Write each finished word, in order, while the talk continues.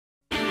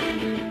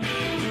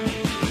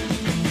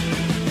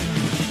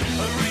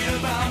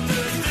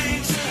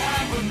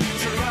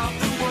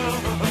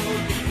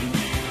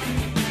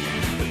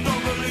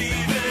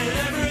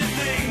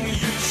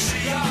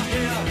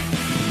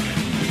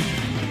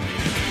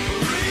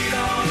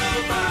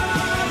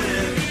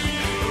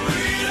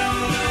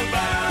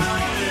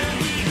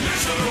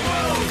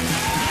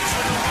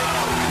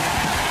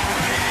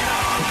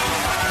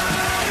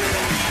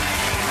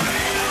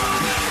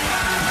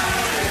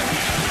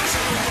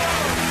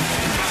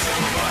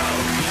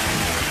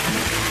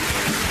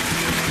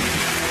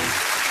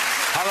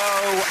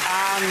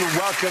morning and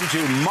welcome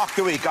to Mock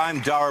the Week. I'm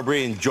Dara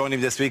O'Briain. Joining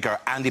me this week are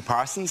Andy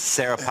Parsons,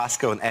 Sarah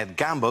Pascoe and Ed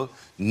Gamble,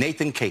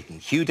 Nathan Caton,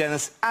 Hugh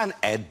Dennis and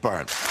Ed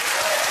Byrne.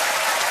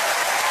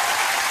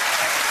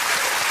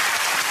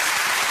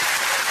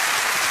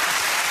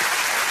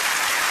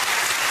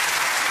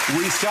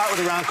 We start with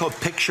a round called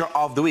Picture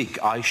of the Week.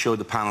 I show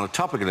the panel a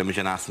topical image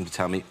and ask them to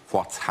tell me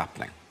what's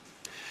happening.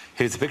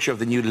 Here's a picture of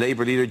the new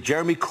Labour leader,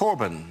 Jeremy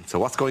Corbyn. So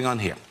what's going on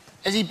here?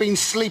 Has he been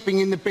sleeping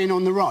in the bin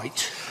on the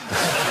right?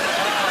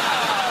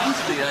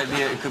 The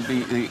idea it could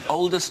be the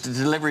oldest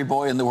delivery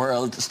boy in the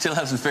world still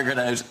hasn't figured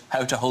out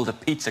how to hold a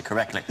pizza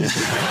correctly.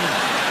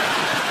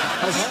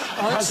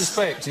 I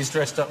suspect he's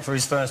dressed up for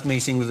his first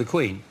meeting with the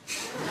Queen.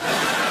 Is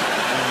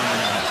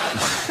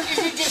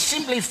it just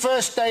simply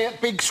first day at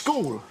big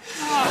school?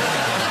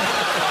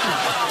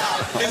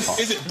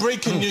 Is it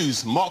breaking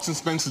news? Marks and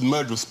Spencer's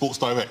merger with Sports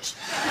Direct.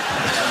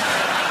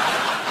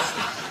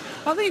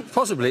 I think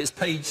possibly it's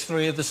page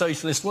 3 of the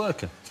Socialist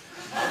Worker.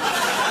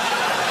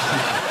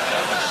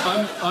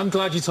 I'm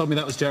glad you told me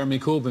that was Jeremy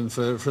Corbyn.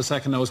 For a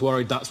second I was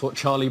worried that's what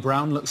Charlie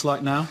Brown looks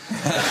like now.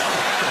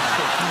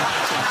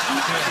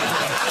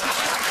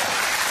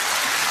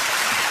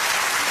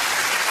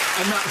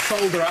 And that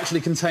folder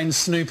actually contains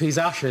Snoopy's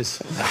ashes.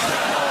 Too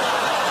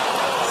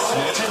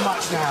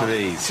much now.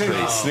 Please.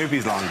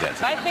 Snoopy's long dead.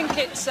 I think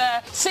it's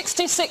a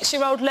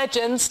 66-year-old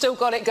legend still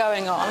got it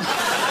going on.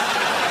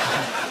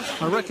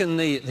 I reckon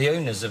the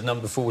owners of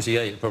number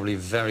 48 are probably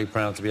very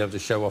proud to be able to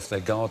show off their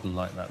garden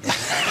like that.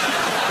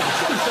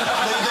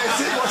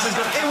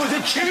 It was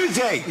a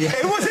Tuesday! Yeah.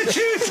 It was a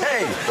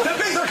Tuesday! The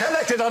bids are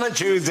collected on a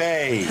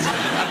Tuesday!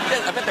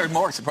 I bet they're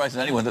more surprised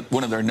than anyone that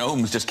one of their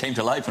gnomes just came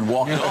to life and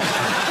walked up.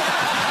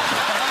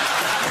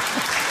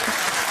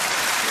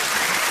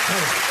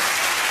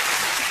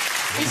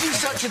 Is he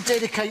such a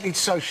dedicated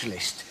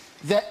socialist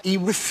that he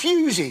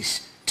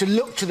refuses to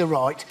look to the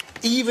right,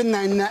 even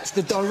though that's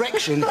the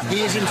direction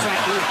he is in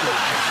fact looking?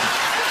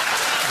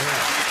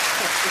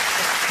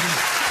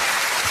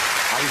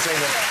 Are you saying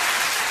that?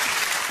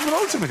 Well,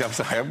 ultimately, I'm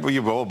sorry,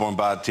 you've all worn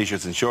bad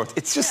T-shirts and shorts.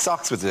 It's just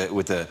socks with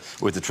the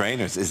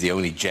trainers is the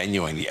only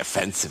genuinely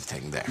offensive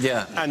thing there.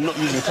 Yeah, and not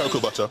using cocoa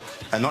butter.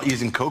 And not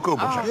using cocoa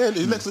butter. Yeah,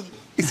 he's a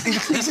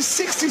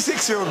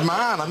 66-year-old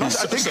man. I think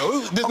so.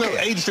 There's no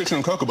age restriction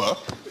on cocoa butter.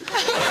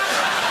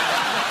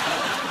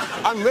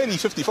 I'm really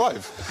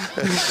 55.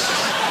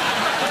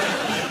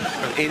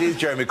 It is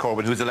Jeremy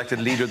Corbyn who's elected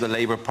leader of the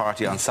Labour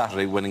Party on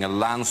Saturday, winning a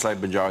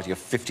landslide majority of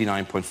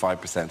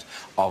 59.5%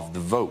 of the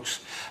vote.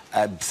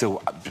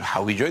 So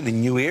how are we doing the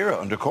new era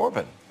under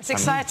Corbyn? It's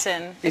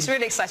exciting. It's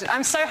really exciting.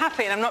 I'm so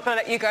happy and I'm not going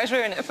to let you guys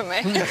ruin it for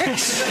me.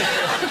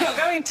 I'm not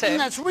going to. And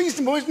that's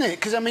reasonable, isn't it?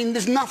 Because, I mean,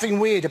 there's nothing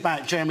weird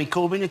about Jeremy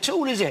Corbyn at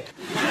all, is it?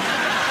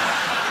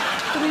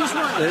 But he's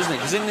right there, isn't it?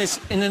 Because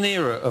in an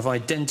era of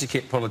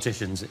identikit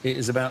politicians, it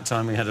is about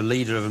time we had a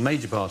leader of a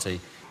major party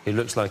who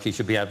looks like he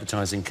should be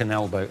advertising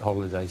canal boat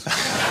holidays.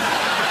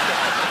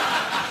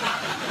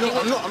 No,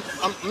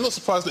 I'm not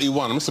surprised that he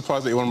won. I'm not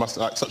surprised that he won by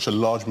like such a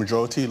large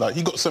majority. Like,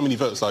 he got so many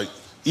votes, like,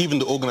 even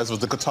the organisers of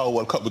the Qatar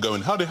World Cup were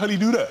going, how the hell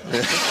did he do that?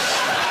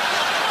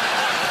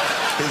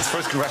 His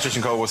first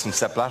congratulation call was from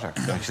Sepp Blatter,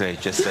 actually,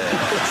 just...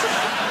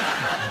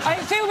 I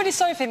feel really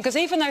sorry for him, because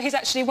even though he's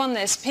actually won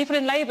this, people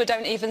in Labour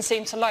don't even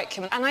seem to like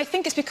him. And I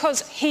think it's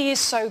because he is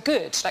so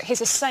good. Like,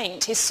 he's a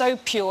saint, he's so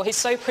pure, he's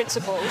so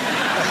principled.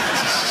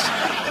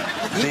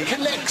 He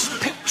collects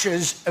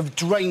pictures of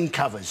drain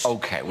covers.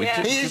 OK,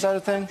 is that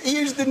a thing? He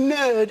is the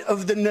nerd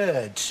of the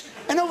nerds.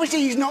 And obviously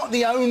he's not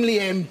the only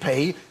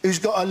MP who's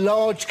got a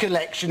large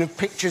collection of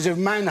pictures of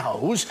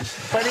manholes,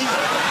 but he...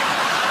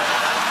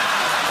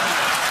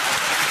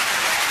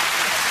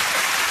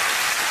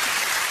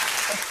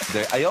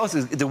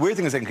 The weird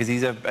thing is because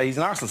he's an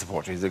Arsenal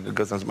supporter, he's a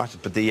good matches,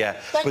 but the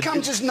that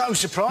comes as no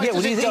surprise. Yeah,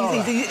 well,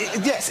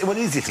 yes, well, it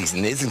is if he's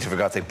an Islington, for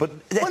God's sake, but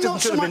well,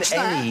 not so much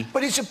that,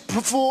 but it's a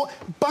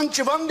bunch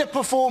of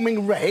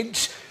underperforming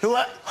Reds who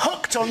are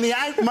hooked on the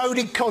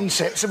outmoded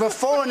concepts of a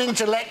foreign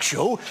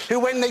intellectual who,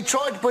 when they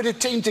tried to put a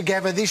team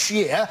together this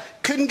year,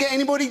 couldn't get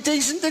anybody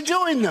decent to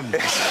join them.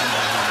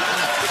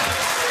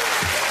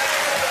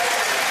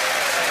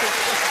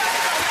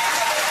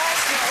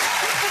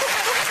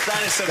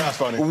 That's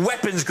funny.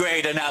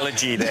 Weapons-grade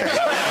analogy there.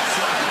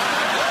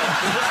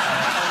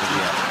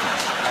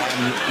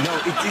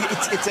 No,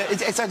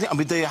 it's I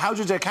mean, how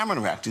did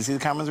Cameron react? Did you see the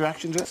Cameron's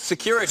reaction to it?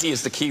 Security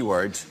is the key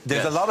word.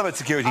 There's a lot about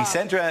security. He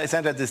sent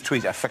out this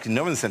tweet. In fact,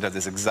 no one sent out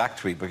this exact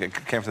tweet, but it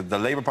came from the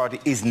Labour Party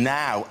is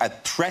now a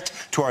threat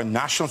to our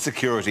national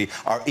security,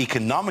 our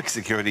economic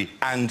security,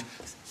 and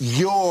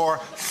your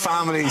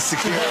family's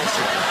security.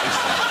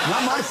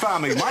 Not my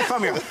family. My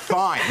family are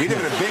fine. We live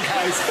in a big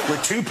house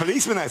with 2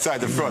 policemen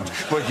outside the front.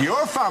 But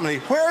your family,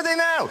 where are they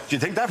now? Do you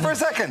think that for a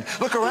second?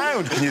 Look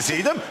around. Can you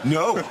see them?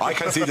 No, I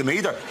can't see them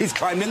either. He's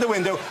climbed in the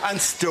window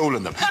and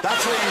stolen them.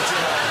 That's what you do.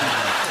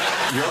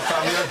 Your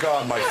family are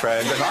gone, my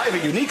friend, and I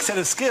have a unique set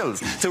of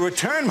skills to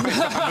return my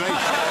family.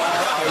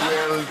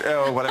 I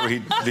will, whatever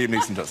Liam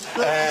Neeson does.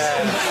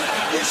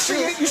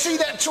 You see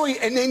that tweet,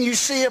 and then you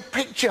see a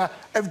picture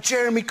of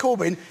Jeremy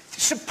Corbyn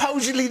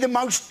supposedly the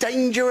most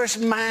dangerous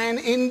man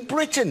in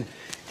Britain.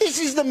 This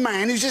is the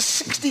man who's a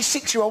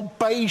 66-year-old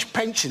beige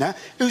pensioner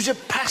who's a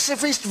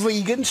pacifist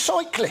vegan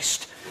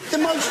cyclist. The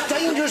most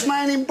dangerous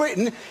man in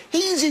Britain.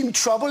 He's in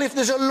trouble if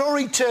there's a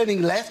lorry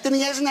turning left and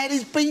he hasn't had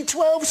his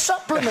B12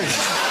 supplement.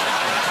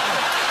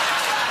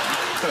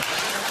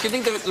 Do you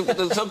think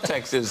the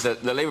subtext is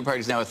that the Labour Party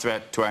is now a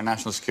threat to our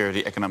national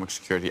security, economic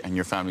security and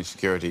your family's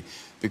security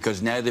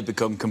because now they've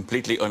become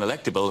completely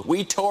unelectable?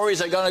 We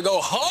Tories are going to go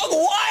hog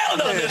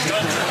wild on this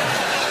country!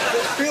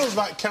 It feels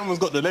like Cameron's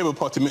got the Labour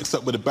Party mixed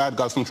up with the bad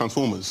guys from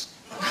Transformers.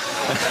 Who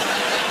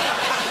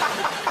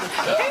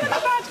are the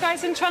bad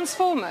guys in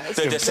Transformers?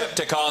 The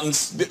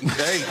Decepticons.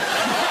 Hey.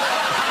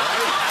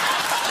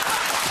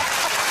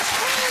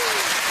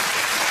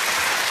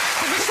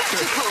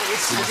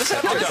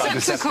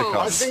 Decepticons.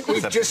 I think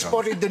we've just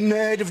spotted the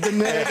nerd of the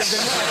nerd of the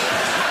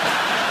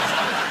nerd.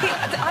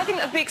 I think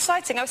that'd be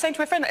exciting. I was saying to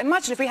my friend,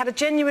 imagine if we had a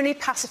genuinely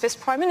pacifist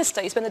Prime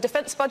Minister. You spend the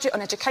defence budget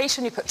on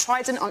education, you put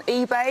Trident on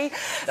eBay.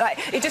 Like,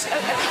 it'd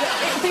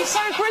be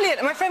so brilliant.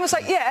 And my friend was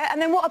like, yeah,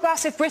 and then what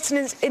about if Britain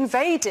is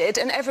invaded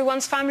and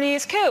everyone's family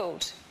is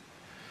killed?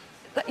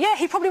 Like, yeah,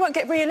 he probably won't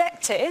get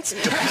re-elected.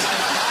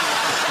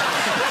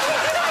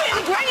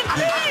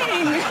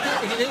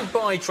 If you do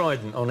buy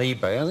Trident on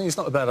eBay, I think it's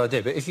not a bad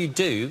idea, but if you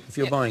do, if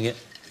you're buying it,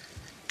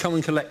 come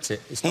and collect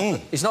it. It's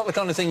not the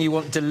kind of thing you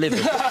want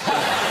delivered.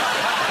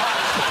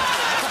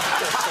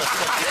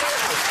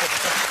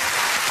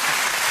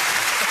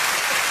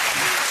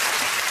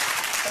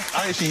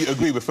 I actually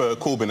agree with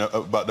Corbyn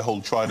about the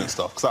whole Trident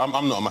stuff, because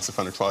I'm not a massive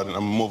fan of Trident.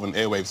 I'm more of an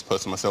airwaves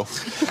person myself.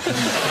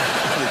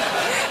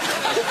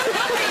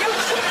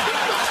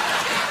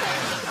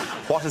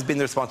 What has been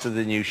the response to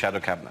the new shadow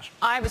cabinet?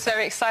 I was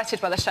very excited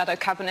by the shadow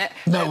cabinet.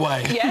 No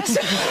way. Yes.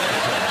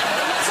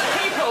 Some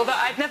people that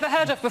I'd never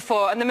heard of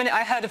before, and the minute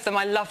I heard of them,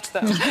 I loved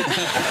them.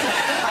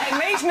 It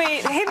made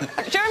me...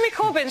 Jeremy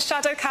Corbyn's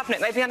shadow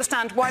cabinet made me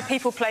understand why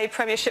people play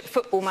Premiership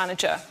Football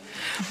Manager.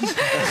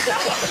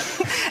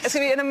 It's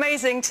going to be an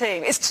amazing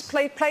team. It's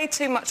played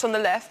too much on the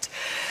left.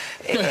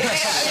 But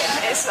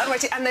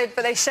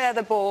they share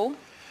the ball.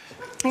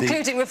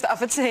 Including with the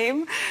other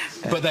team.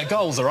 But their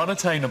goals are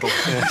unattainable.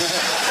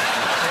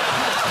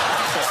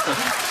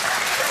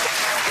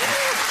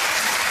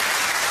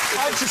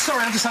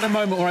 Sorry, I just had a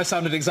moment where I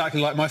sounded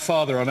exactly like my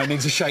father and I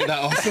need to shake that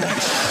off.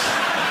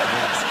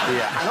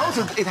 Yeah. And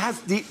also, it has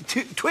the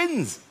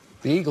twins.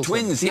 The Eagle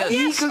Twins, yes.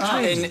 Eagle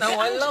twins. No,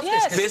 I love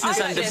this. Business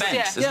and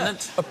defence, isn't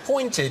it?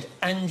 Appointed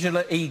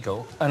Angela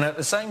Eagle and at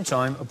the same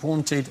time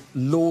appointed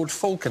Lord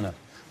Falconer.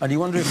 And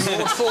you wonder if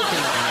Lord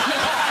Falconer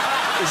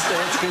is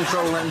there to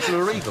control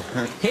Angela Eagle.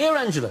 Here,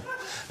 Angela.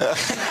 The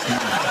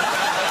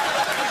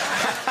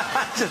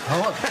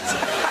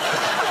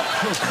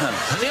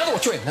other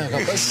twin. No,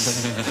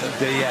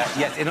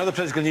 Yes, in other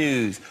political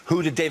news,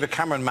 who did David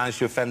Cameron manage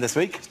to offend this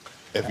week?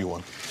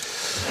 Everyone.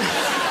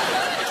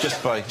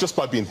 Just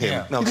by being him.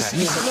 Yeah.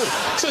 Okay.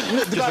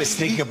 Just by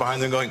sneaking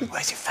behind them going,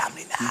 where's your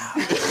family now?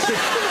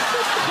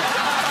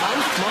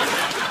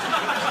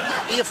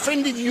 He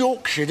offended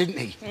Yorkshire, didn't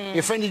he? He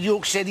offended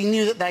Yorkshire, said he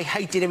knew that they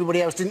hated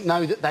everybody else, didn't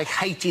know that they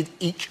hated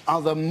each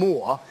other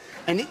more.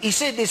 And he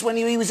said this when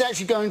he was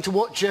actually going to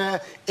watch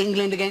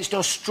England against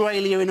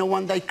Australia in a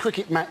one-day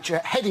cricket match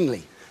at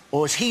Headingley,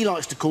 or as he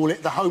likes to call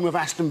it, the home of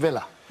Aston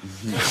Villa.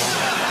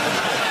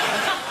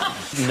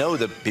 You know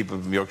that people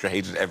from Yorkshire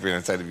hated everyone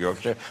outside of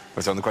Yorkshire.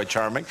 It sounded quite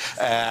charming. Is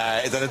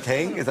that a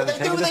thing? Is that a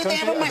thing? They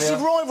have a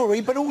massive rivalry,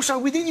 but also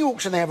within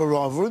Yorkshire they have a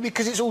rivalry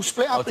because it's all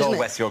split up, isn't it?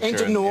 West Yorkshire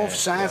into north,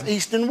 south,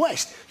 east and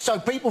west. So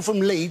people from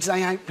Leeds,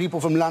 they hate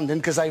people from London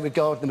because they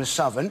regard them as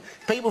southern.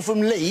 People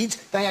from Leeds,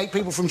 they hate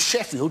people from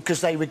Sheffield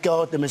because they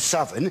regard them as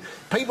southern.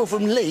 People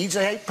from Leeds,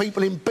 they hate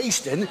people in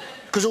Beeston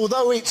because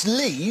although it's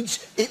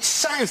Leeds, it's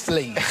South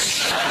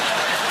Leeds.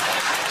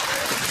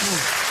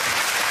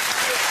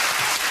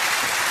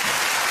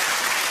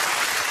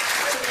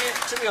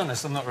 To be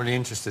honest, I'm not really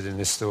interested in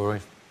this story.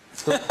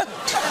 The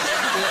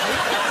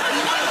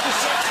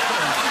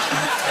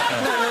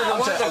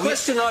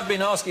question I've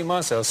been asking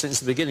myself since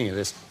the beginning of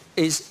this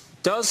is,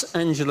 does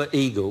Angela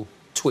Eagle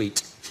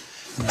tweet?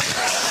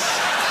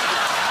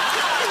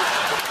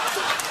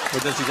 Or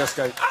does she just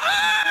go,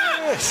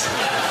 yes?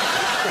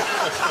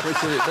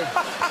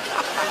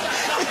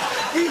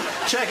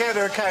 Check out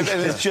her account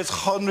and it's just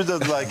hundreds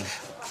of, like,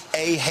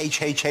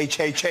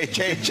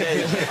 A-H-H-H-H-H-H-H,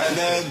 and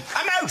then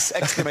a mouse!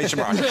 Exclamation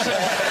mark.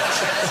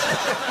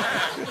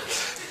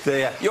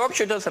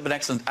 Yorkshire does have an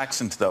excellent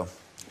accent, though.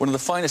 One of the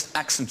finest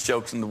accent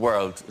jokes in the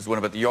world is one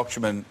about the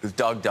Yorkshireman whose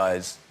dog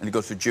dies, and he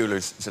goes to a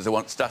jeweller's and says, I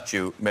want a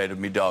statue made of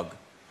me dog.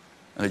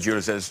 And the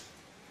jeweller says,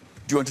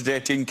 do you want it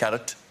 18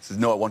 carat? He says,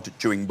 no, I want it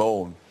chewing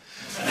bone.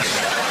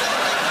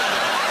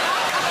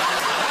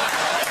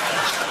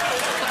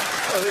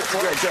 Oh, it's a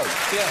great joke.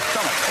 Yeah. I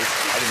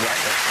didn't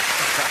like that.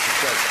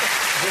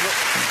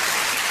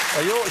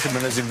 A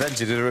Yorkshireman has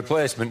invented a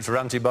replacement for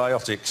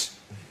antibiotics.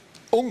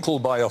 Uncle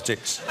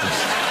Biotics.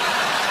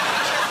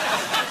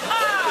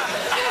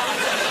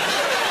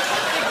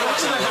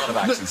 lot of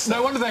accents.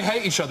 No wonder they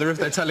hate each other if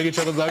they're telling each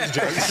other those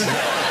jokes.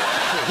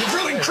 You've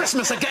ruined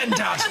Christmas again,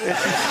 Dad.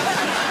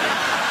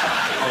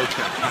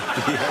 OK.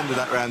 At the end of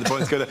that round, the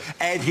points go to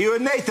Ed, Hugh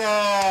and Nathan.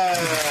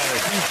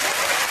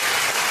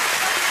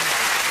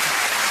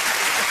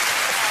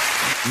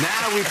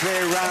 Now we play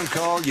a round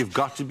called You've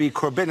Got to Be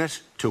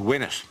Corbynit to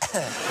Win It.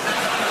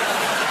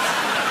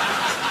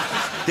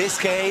 This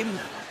game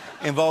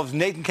involves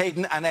Nathan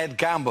Caton and Ed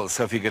Gamble,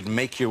 so if you could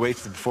make your way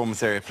to the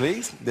performance area,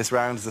 please. This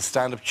round is a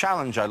stand-up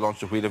challenge. I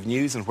launched a wheel of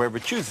news, and wherever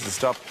it chooses to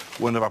stop,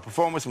 one of our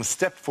performers must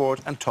step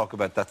forward and talk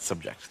about that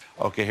subject.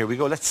 OK, here we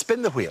go. Let's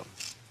spin the wheel.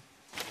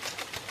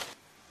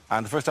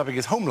 And the first topic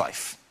is home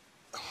life.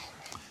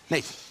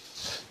 Nathan.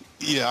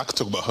 Yeah, I could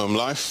talk about home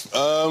life.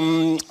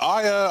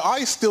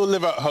 I still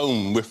live at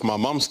home with my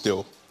mum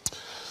still.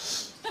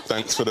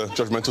 Thanks for the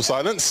judgmental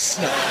silence.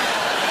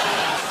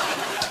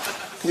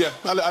 Yeah,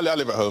 I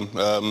live at home.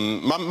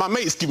 My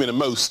mates give me the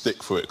most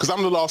stick for it, because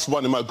I'm the last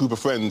one in my group of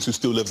friends who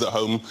still lives at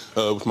home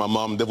with my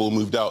mum. They've all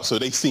moved out, so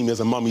they see me as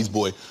a mummy's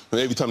boy.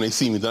 And every time they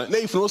see me, they're like,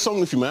 Nathan, what's wrong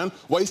with you, man?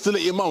 Why are you still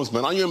at your mum's,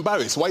 man? Are you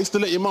embarrassed? Why are you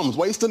still at your mum's?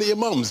 Why are you still at your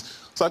mum's?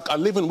 It's like, I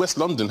live in West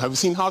London. Have you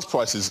seen house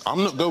prices?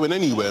 I'm not going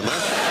anywhere, man.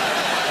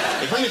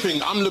 If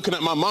anything, I'm looking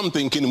at my mum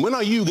thinking, when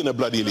are you going to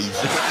bloody leave?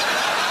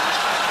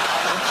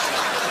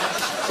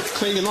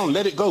 Clinging on,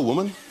 let it go,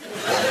 woman.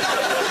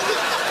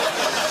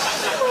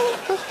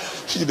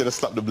 She's going to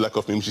slap the black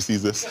off me when she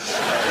sees this.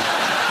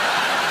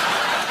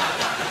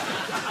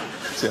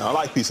 So, yeah, I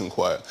like peace and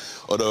quiet.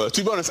 Although,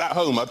 to be honest, at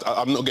home,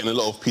 I'm not getting a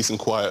lot of peace and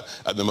quiet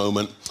at the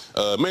moment,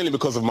 mainly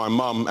because of my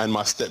mum and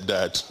my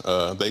stepdad.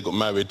 They got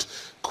married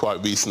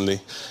quite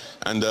recently.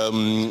 And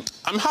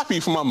I'm happy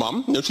for my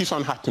mum. You know, she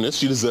found happiness.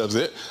 She deserves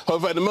it.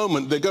 However, at the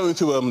moment, they're going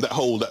through that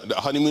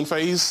honeymoon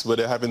phase where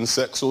they're having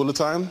sex all the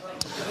time.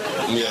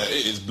 Yeah,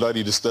 it is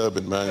bloody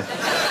disturbing, man.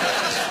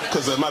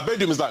 Because my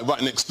bedroom is like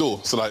right next door,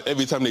 so like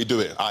every time they do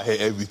it, I hear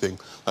everything.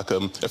 Like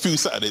a few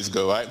Saturdays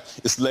ago, right?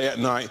 It's late at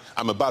night,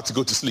 I'm about to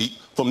go to sleep.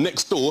 From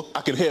next door,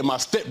 I can hear my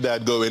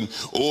stepdad going,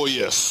 oh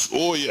yes,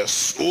 oh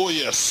yes, oh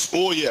yes,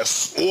 oh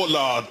yes, oh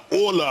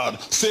lord,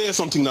 say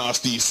something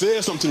nasty, say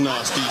something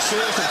nasty,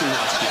 say something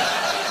nasty.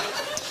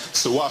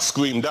 So I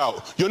screamed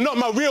out, you're not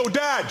my real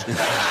dad!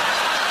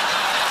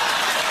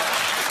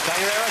 Thank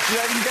you very much,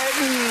 Nathan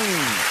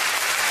Caton.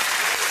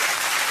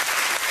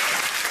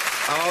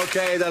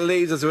 OK, that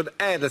leaves us with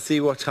Ed. Let's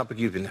see what topic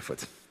you've been left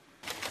with.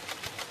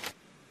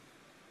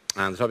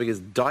 And the topic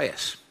is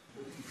diet.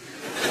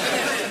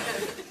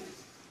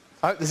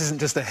 I hope this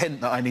isn't just a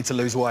hint that I need to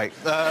lose weight.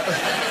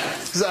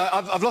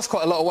 I've lost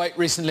quite a lot of weight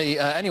recently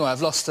anyway.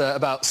 I've lost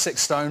about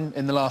 6 stone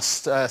in the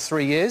last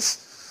 3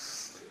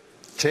 years.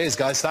 Cheers,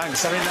 guys,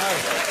 thanks. I mean, no.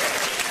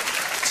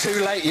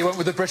 Too late, you went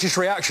with the British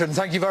reaction.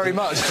 Thank you very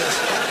much.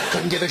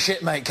 Couldn't give a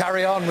shit, mate.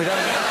 Carry on. We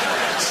don't...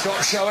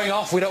 Stop showing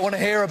off. We don't want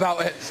to hear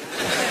about it.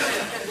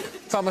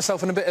 Found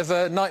myself in a bit of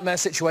a nightmare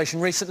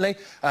situation recently.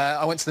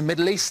 I went to the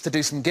Middle East to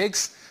do some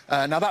gigs.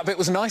 Now, that bit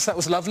was nice, that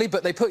was lovely,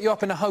 but they put you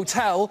up in a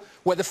hotel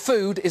where the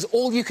food is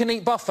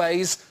all-you-can-eat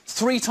buffets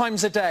 3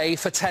 times a day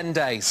for 10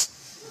 days.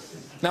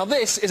 Now,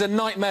 this is a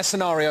nightmare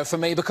scenario for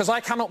me because I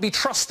cannot be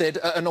trusted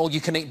at an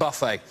all-you-can-eat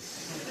buffet.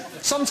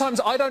 Sometimes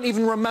I don't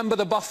even remember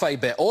the buffet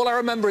bit. All I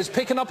remember is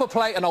picking up a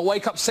plate and I'll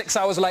wake up 6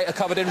 hours later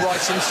covered in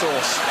rice and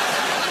sauce.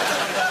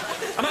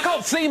 And I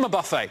can't theme a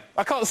buffet.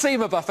 I can't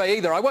theme a buffet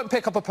either. I won't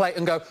pick up a plate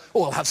and go,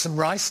 oh, I'll have some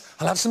rice,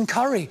 I'll have some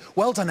curry.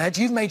 Well done, Ed,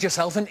 you've made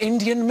yourself an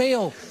Indian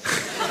meal.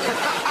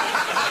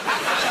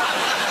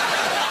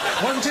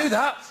 Won't do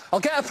that. I'll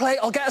get a plate,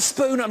 I'll get a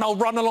spoon, and I'll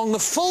run along the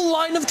full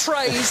line of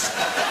trays,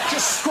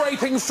 just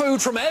scraping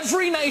food from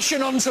every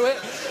nation onto it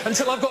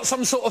until I've got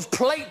some sort of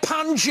plate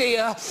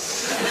Pangea,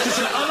 just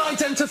an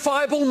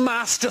unidentifiable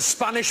mass, just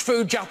Spanish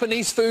food,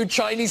 Japanese food,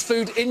 Chinese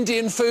food,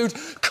 Indian food,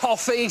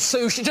 coffee,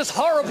 sushi, just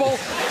horrible.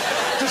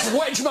 Just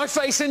wedge my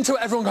face into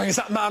it, everyone going, is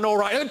that man all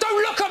right?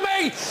 Don't look at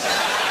me!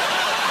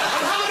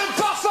 I'm having a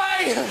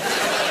buffet!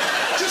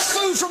 Just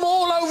food from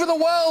all over the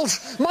world.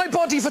 My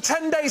body for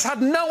 10 days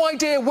had no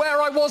idea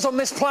where I was on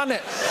this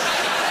planet.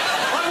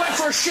 I went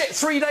for a shit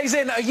 3 days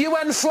in, a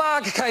UN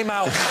flag came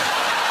out.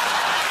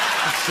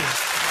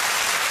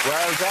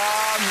 Well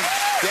done.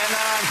 Jenna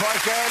and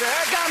point go to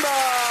Ed Gamble.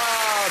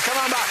 Come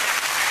on back.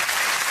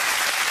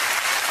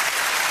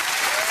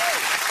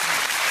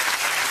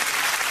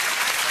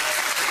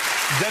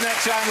 The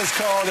next round is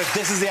called If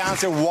This Is the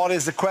Answer, What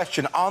Is the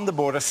Question? On the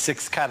board are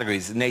 6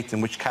 categories.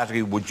 Nathan, which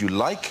category would you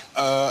like?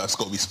 It's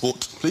got to be sport,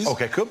 please.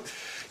 OK, cool.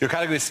 Your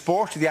category is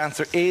sport. The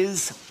answer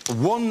is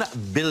 1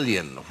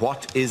 billion.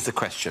 What is the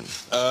question?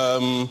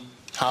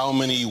 How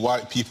many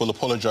white people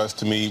apologised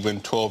to me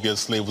when 12 Years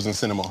Slave was in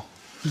cinema?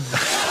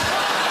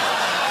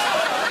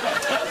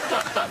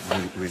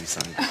 Really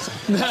sounded.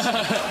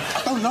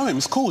 I don't know him.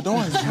 It's cool, don't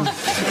worry.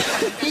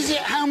 Is it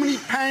how many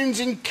pounds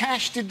in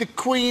cash did the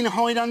Queen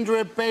hide under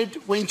her bed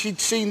when she'd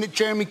seen that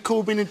Jeremy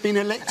Corbyn had been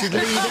elected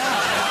leader?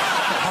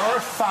 Her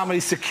family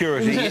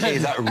security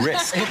is at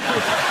risk. Is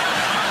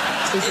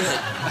it,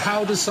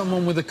 how does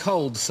someone with a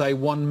cold say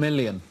 1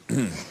 million?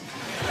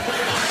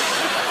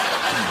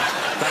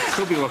 That's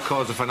could be what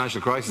caused the financial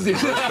crisis in the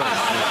first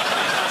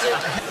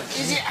place.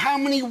 Is it how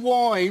many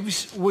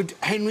wives would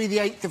Henry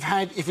VIII have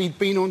had if he'd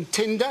been on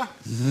Tinder?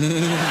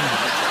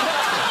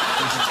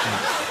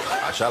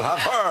 I shall have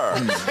her.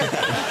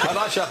 And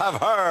I shall have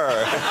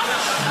her.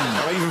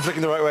 Am I even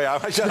flicking the right way?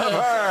 I shall have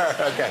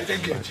her. OK.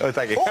 Oh,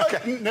 thank you.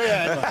 Okay.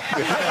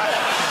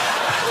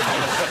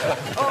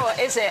 Or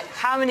is it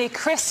how many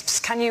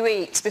crisps can you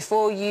eat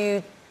before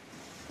you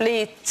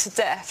bleed to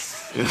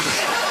death?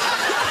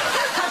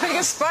 Having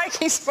a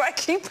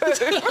spiky poo.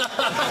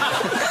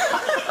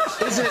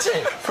 Is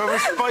it from a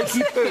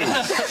spiky poo?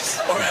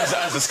 Or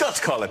as the Scots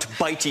call it,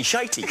 bitey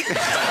shitey.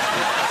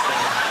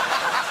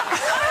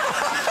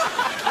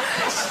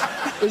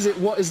 Is it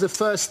what is the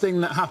first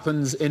thing that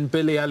happens in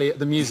Billy Elliot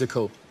the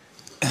musical?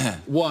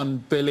 1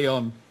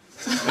 billion.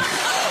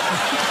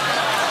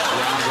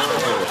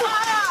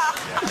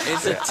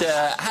 Is it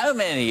how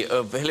many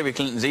of Hillary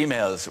Clinton's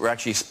emails were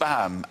actually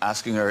spam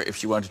asking her if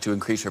she wanted to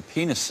increase her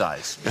penis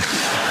size? Is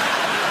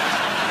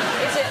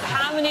it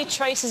how many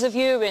traces of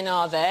urine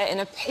are there in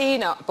a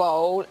peanut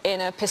bowl in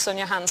a piss on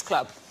your hands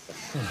club?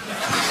 Have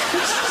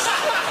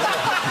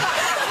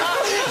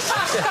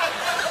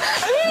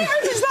you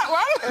noticed that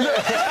one?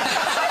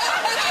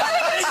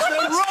 It's the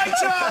right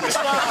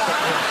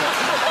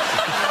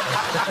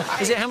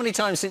answer! Is it how many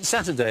times since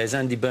Saturday has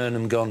Andy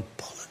Burnham gone,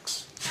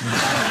 bollocks?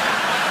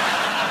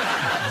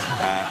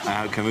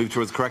 Can we move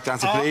towards the correct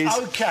answer, please?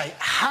 OK.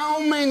 How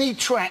many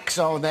tracks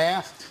are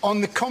there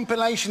on the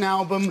compilation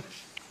album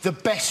The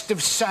Best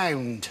of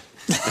Sound?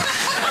 That's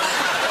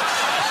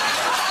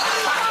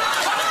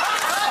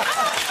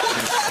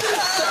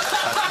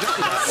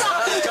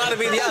got to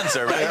be the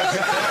answer, right?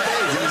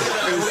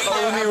 It was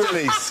only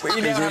released.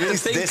 We now have to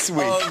think this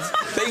week. of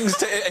things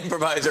to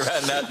improvise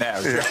around that now.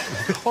 Yeah.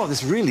 Oh,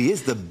 this really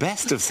is the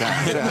best of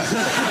sound.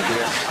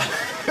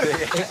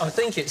 I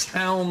think it's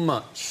how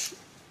much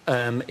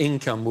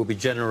income will be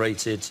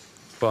generated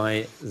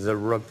by the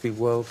Rugby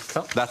World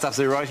Cup. That's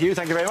absolutely right, Hugh.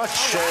 Thank you very much.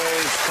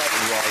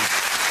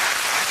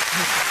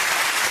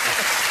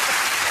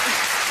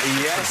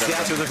 Yes, the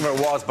answer we're looking for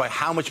was by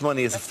how much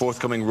money is the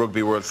forthcoming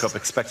Rugby World Cup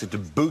expected to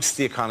boost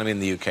the economy in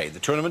the UK? The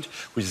tournament,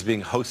 which is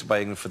being hosted by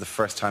England for the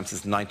first time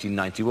since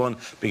 1991,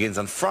 begins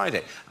on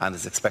Friday and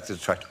is expected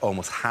to attract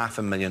almost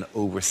 500,000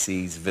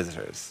 overseas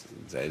visitors.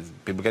 Is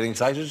people getting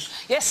excited?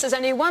 Yes, there's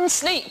only one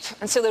sleep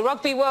until the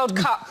Rugby World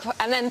Cup,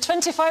 and then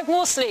 25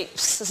 more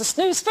sleeps. There's a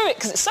snooze through it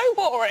because it's so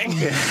boring.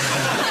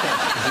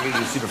 I think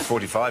you sleep at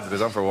 45. It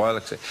goes on for a while,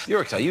 actually.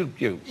 You're excited.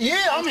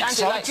 Yeah, I'm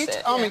excited.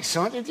 It, I'm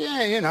excited,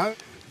 yeah, you know.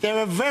 There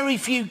are very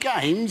few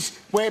games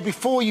where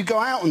before you go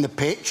out on the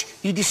pitch,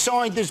 you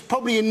decide there's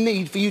probably a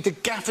need for you to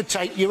gaffer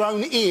tape your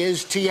own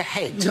ears to your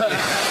head. Is that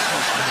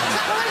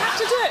what they have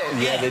to do?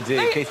 Yeah, they do.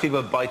 In case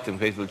people bite them, in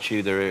case people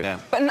chew their ear. Yeah.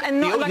 But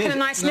and not like in a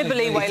nice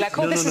nibbly way, like,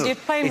 you're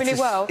playing really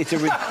well. It's a...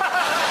 That's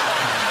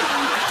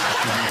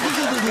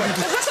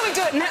what we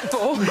do at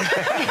netball.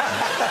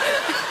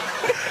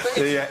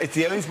 Yeah, it's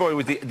the only sport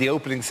with the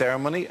opening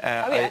ceremony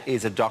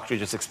is a doctor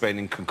just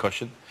explaining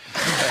concussion.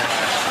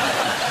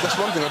 That's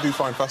one thing I do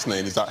find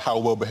fascinating is that how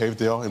well behaved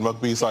they are in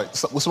rugby. It's like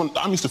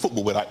I'm used to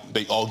football where like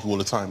they argue all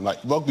the time. Like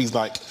rugby's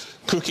like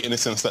cricket in the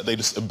sense that they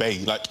just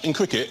obey. Like in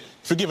cricket,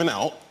 if you're given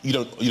out, you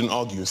don't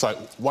argue. It's like,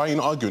 why are you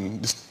not arguing?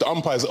 The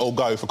umpire's an old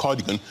guy with a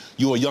cardigan.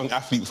 You're a young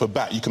athlete with a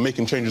bat. You can make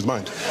him change his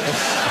mind.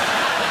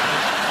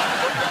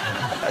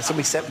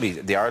 Somebody sent me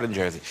the Ireland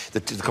jersey. The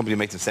company who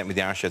makes them sent me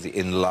the Irish jersey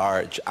in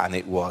large, and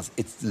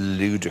it's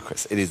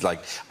ludicrous. It is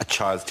like a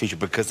child's t-shirt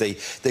because they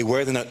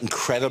wear them out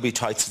incredibly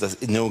tight so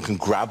that no one can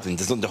grab them.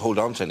 There's nothing to hold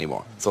on to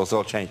anymore. So it's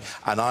all changed.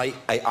 And I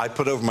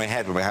put it over my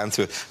head with my hands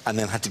to it, and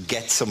then had to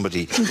get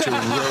somebody to roll it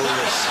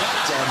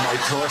down my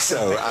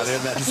torso. And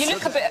then you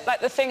look a bit like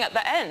the thing at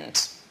the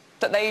end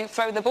that they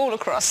throw the ball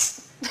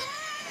across.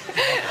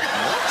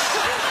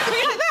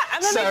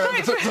 Sarah,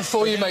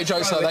 before you make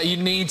jokes like that, you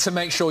need to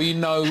make sure you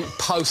know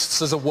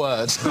posts as a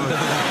word.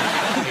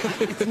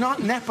 It's not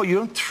netball. You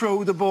don't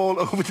throw the ball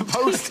over the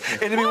post.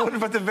 It'd be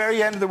wonderful at the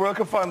very end of the World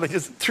Cup final. They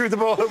just threw the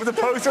ball over the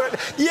post. Right?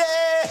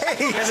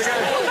 Yay!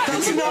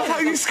 That's not how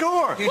you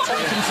score. You're too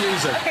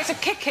confusing. Okay, so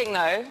kicking,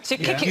 though. So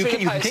you kick it through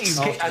the post.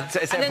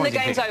 And then the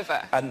game's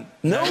over. And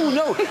no.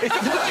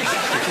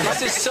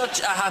 This is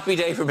such a happy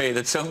day for me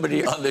that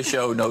somebody on the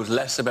show knows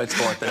less about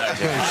sport than I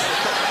do.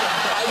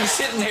 I'm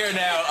sitting here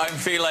now, I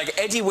feel like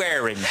Eddie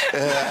Waring.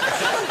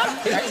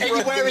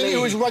 Eddie Waring,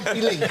 who was rugby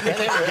league.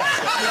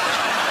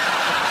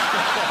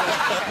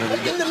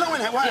 In the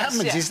line-out, what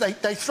happens is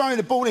they throw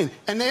the ball in,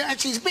 and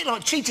it's a bit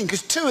like cheating,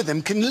 because two of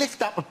them can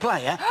lift up a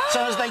player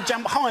so as they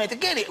jump higher to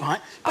get it, right?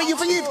 But you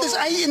think if there's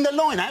 8 in the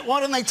line-out,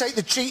 why don't they take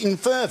the cheating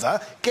further,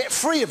 get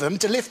 3 of them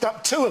to lift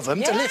up 2 of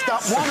them, to lift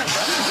up 1 of them?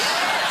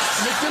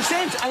 Makes no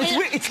sense. And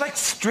it's like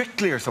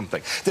Strictly or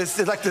something.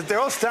 They're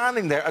all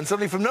standing there, and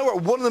suddenly from nowhere,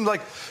 one of them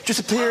just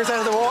appears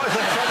out of the water.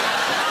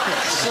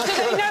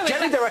 Do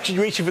they know think they're actually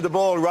reaching for the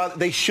ball. Rather,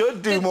 they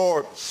should do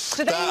more.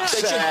 Do they know?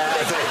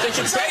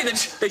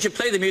 They should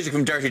play the music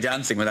from Dirty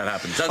Dancing when that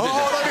happens. That'd be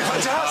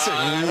fantastic.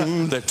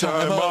 The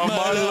time of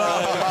my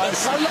life.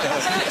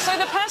 So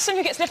the person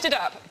who gets lifted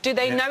up, do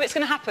they know it's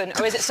going to happen,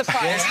 or is it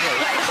surprise?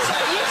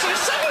 You two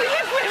suddenly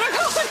lift me.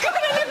 Oh my God,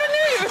 I never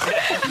knew.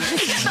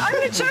 I'm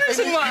the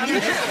chosen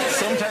one.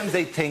 Sometimes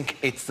they think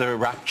it's the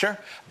rapture.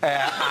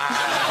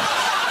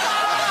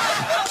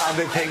 And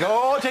they think,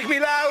 oh, take me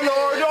now,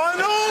 Lord. Oh,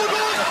 no.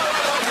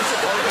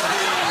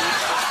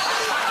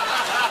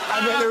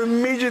 And then they're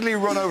immediately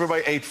run over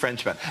by 8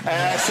 Frenchmen.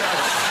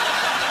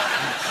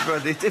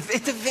 But it's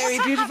a very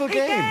beautiful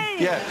game.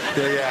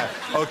 Yeah.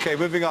 OK,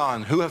 moving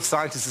on. Who have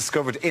scientists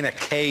discovered in a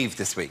cave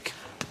this week?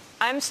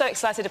 I'm so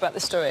excited about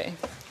this story,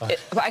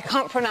 but I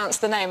can't pronounce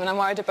the name, and I'm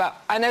worried about...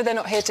 I know they're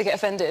not here to get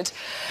offended.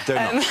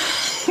 They're not.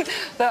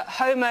 The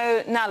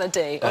Homo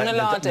naledi, or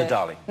naladi.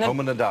 Nadali.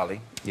 Homo nadali.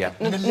 Yeah.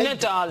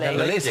 Nadali.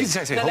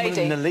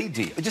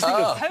 Naledi. Just think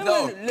of...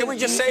 Can we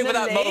just say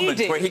that moment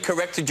where he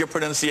corrected your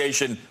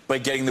pronunciation by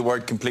getting the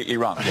word completely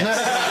wrong?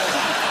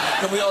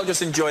 Can we all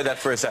just enjoy that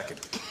for a second?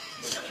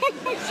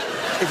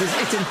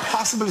 It's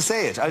impossible to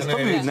say it. I was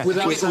probably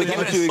without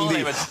doing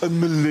the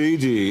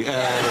milady.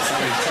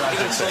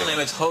 His full name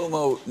is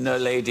Homo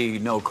Naledi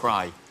No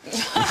Cry. The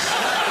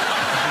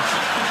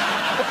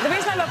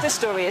reason I love this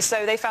story is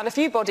so they found a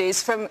few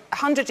bodies from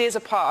 100 years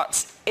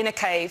apart in a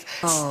cave.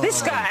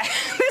 This guy,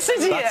 this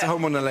is here. That's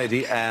Homo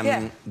Naledi.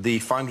 The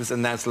find was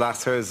announced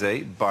last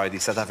Thursday by the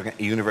South African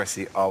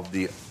University of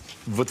the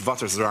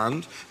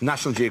Witwatersrand,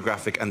 National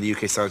Geographic and the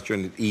UK Science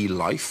Journal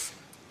eLife.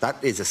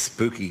 That is a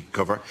spooky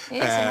cover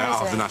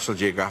of the National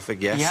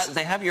Geographic, yes. Yeah,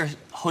 they have your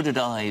hooded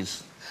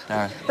eyes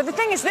there. But the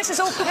thing is, this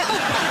is all...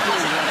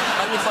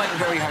 I would find it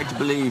very hard to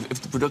believe if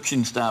the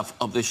production staff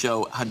of the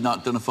show had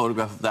not done a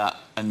photograph of that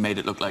and made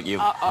it look like you.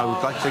 I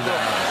would like to think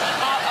that.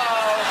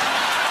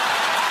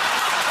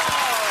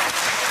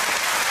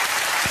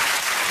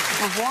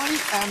 Why?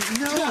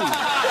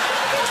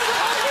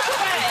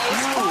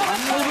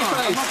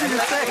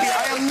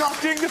 I am not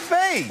doing the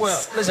face.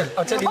 Well, listen,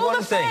 I'll tell you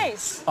one thing.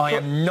 I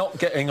am not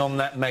getting on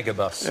that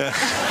megabus.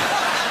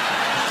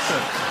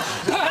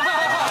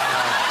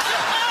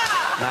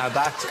 Now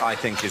that, I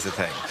think, is the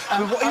thing.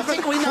 I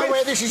think we know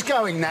where this is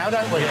going now,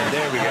 don't we? Yeah,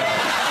 there we go.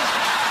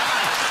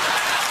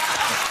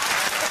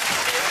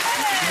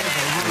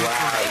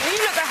 Wow. You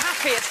look the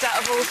happiest out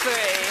of all 3.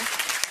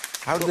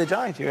 How did they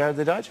die? Do you know how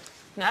they died?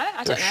 No, I don't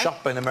know. They were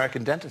shot by an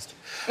American dentist.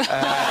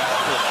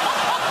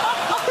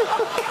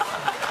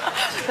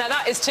 Now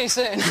that is too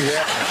soon.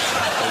 Yeah.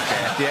 OK,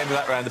 at the end of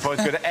that round, the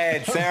points go to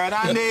Ed, Sarah and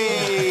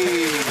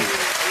Andy.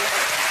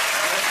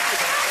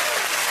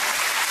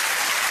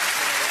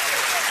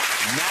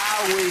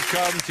 Now we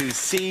come to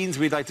scenes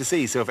we'd like to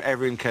see. So if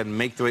everyone can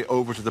make their way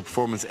over to the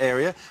performance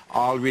area,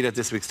 I'll read out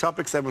this week's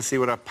topics, then we'll see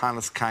what our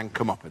panellists can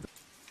come up with.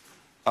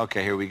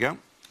 OK, here we go.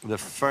 The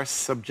first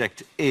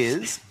subject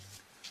is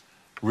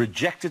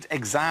rejected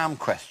exam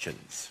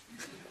questions.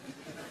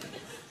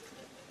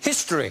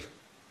 History.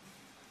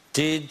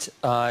 Did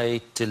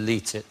I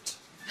delete it?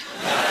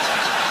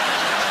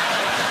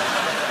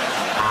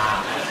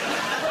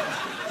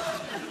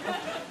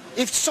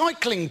 If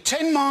cycling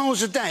 10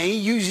 miles a day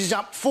uses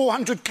up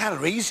 400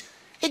 calories,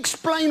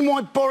 explain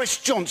why Boris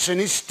Johnson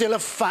is still a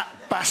fat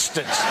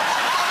bastard.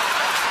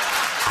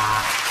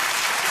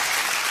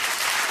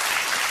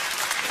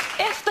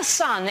 If the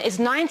sun is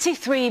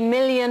 93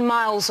 million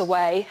miles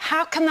away,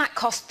 how can that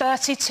cost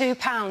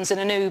 £32 in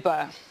an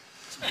Uber?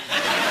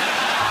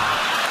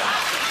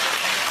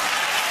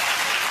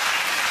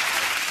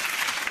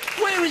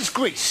 Where is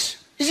Greece?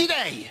 Is it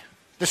A,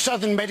 the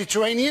southern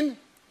Mediterranean,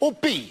 or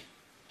B,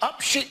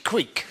 up shit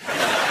creek?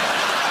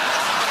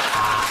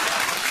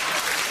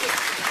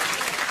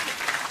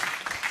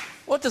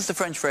 What does the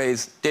French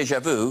phrase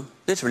déjà vu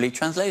literally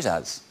translate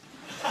as?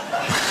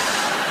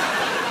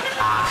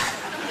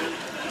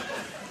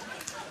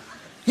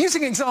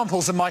 Using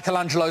examples of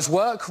Michelangelo's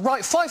work,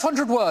 write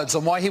 500 words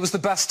on why he was the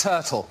best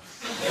turtle.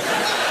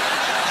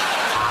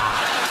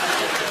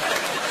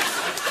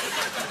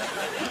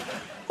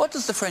 What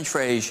does the French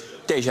phrase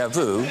déjà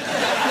vu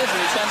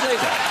literally translate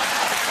as?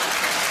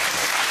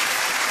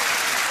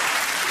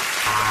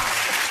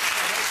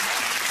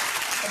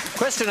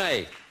 Question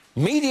A.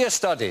 Media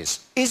studies.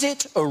 Is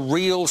it a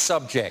real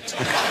subject?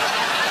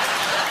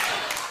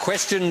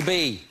 Question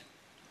B.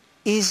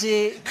 Is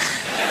it...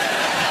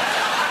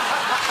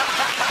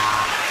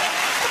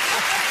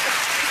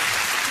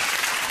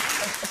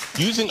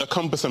 Using a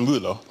compass and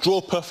ruler,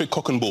 draw perfect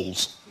cock and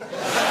balls.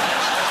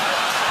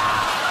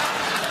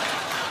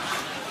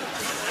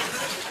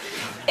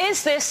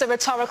 Is this a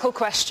rhetorical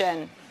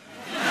question?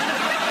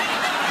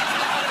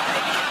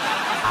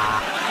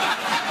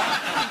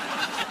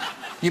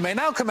 You may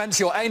now commence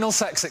your anal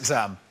sex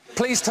exam.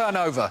 Please turn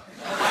over.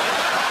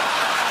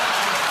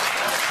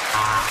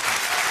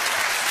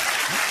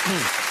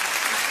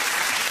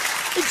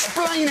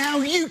 Explain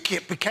how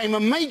UKIP became a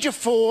major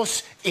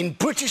force in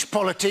British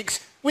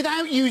politics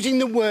without using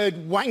the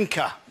word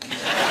wanker.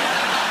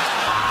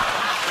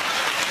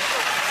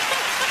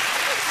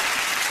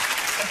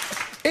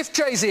 If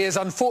Jay-Z is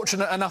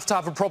unfortunate enough to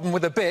have a problem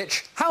with a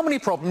bitch, how many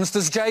problems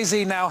does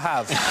Jay-Z now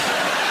have?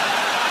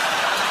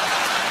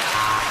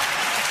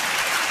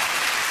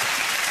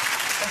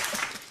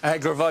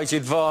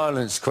 Aggravated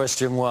violence,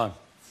 question 1.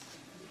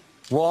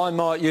 Why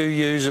might you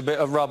use a bit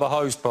of rubber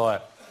hose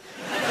pipe?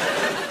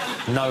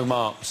 No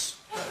marks.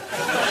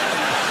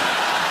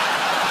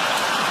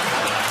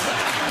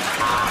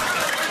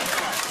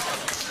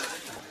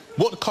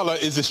 What colour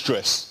is this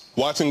dress?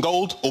 White and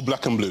gold or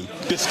black and blue?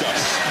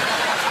 Discuss.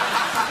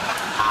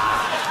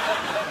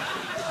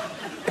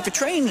 If a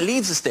train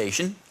leaves the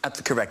station at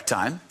the correct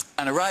time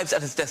and arrives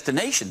at its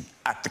destination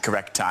at the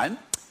correct time,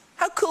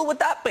 how cool would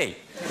that be?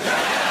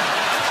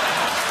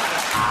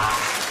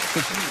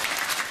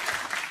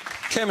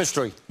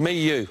 Chemistry, me,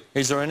 you.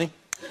 Is there any?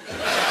 OK,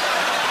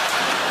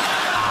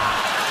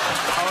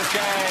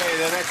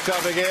 the next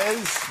topic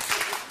is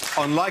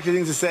unlikely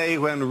things to say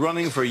when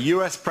running for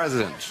US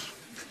president.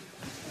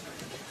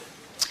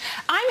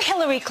 I'm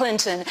Hillary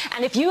Clinton,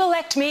 and if you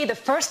elect me the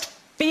first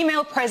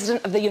female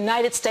president of the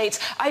United States,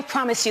 I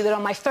promise you that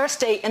on my first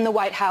day in the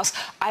White House,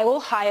 I will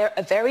hire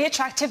a very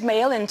attractive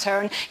male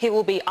intern. He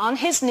will be on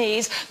his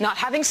knees, not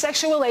having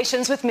sexual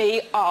relations with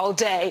me all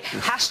day.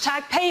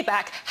 Hashtag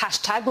payback,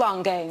 hashtag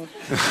long game.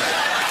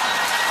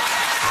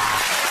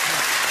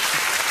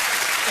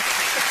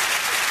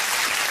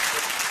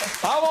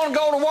 I want to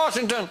go to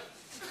Washington.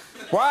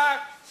 Why?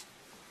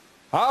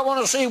 I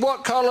want to see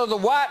what colour the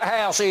White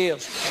House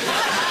is.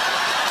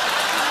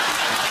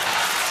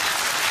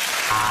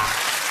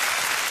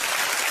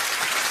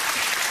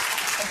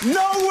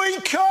 No, we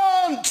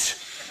can't!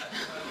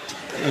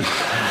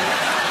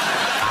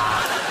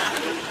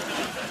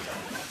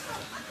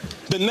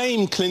 The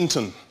name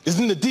Clinton is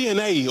in the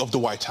DNA of the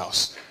White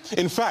House.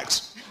 In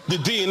fact, the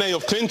DNA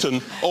of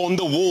Clinton are on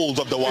the walls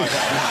of the White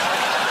House.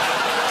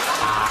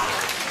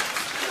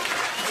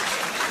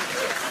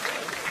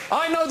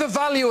 I know the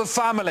value of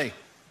family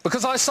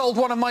because I sold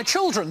one of my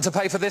children to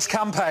pay for this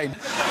campaign.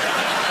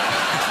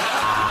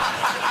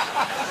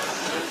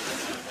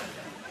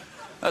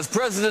 As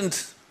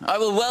president, I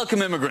will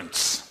welcome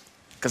immigrants,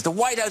 because the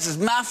White House is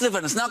massive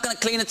and it's not going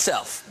to clean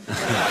itself.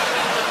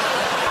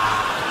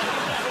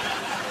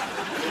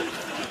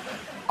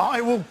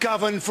 I will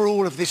govern for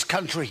all of this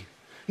country.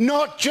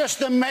 Not just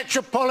the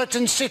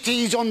metropolitan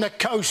cities on the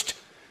coast,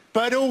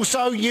 but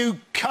also you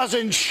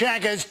cousin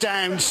shaggers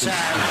down south.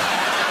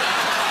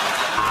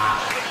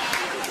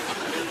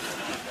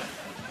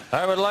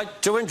 I would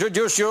like to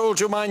introduce you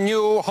to my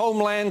new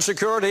Homeland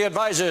Security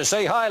advisor.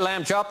 Say hi,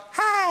 lamb chop.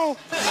 Hi.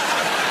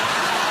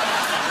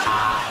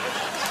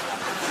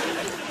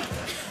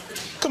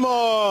 Come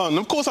on,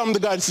 of course I'm the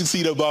guy to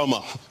succeed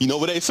Obama. You know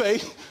what they say?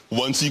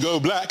 Once you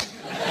go black.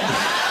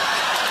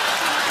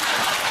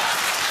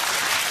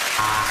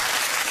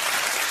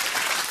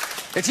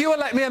 If you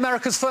elect me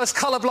America's first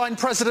colourblind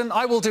president,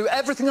 I will do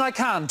everything I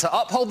can to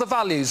uphold the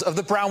values of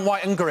the brown,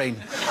 white and green.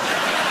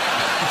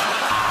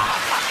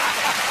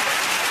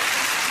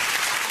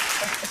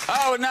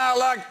 I would now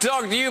like to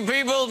talk to you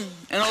people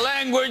in a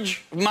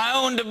language of my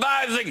own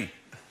devising.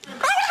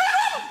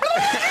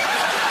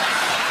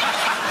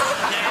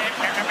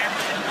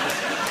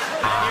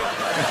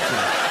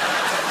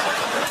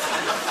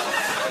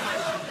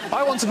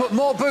 I want to put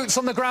more boots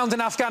on the ground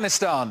in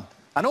Afghanistan,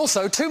 and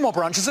also 2 more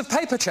branches of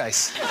Paper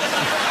Chase.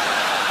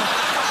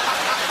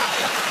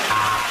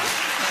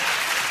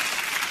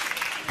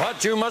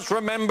 What you must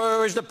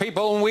remember is the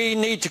people we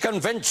need to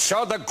convince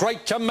are the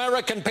great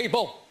American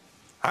people.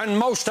 And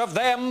most of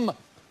them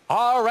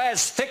are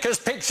as thick as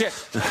pig shit.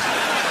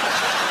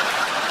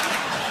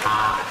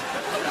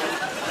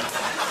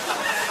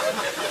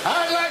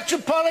 I'd like to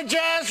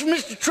apologise for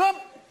Mr. Trump.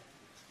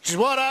 Which is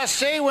what I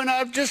say when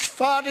I've just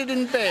farted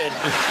in bed.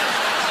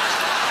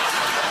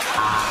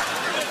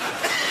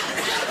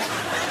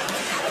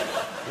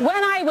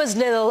 When I was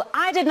little,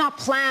 I did not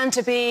plan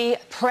to be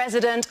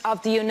President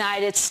of the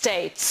United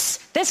States.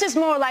 This is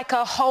more like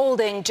a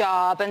holding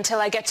job until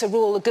I get to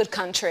rule a good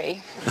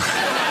country.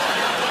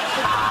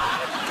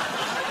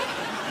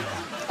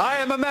 I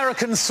am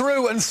American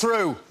through and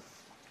through.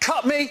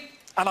 Cut me,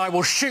 and I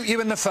will shoot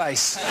you in the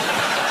face.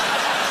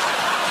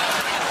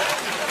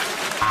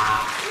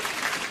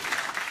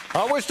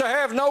 I wish to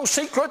have no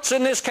secrets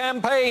in this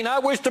campaign. I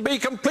wish to be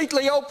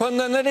completely open,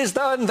 and it is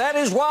done. That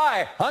is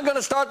why I'm going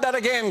to start that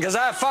again, because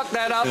I fucked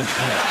that up.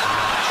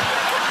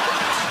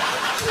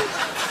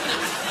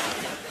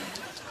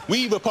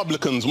 We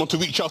Republicans want to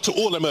reach out to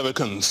all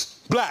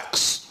Americans.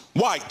 Blacks,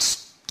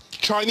 whites,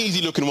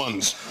 Chinese-y-looking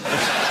ones.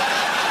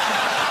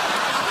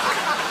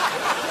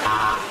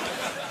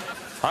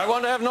 I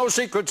want to have no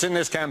secrets in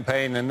this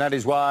campaign, and that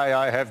is why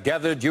I have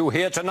gathered you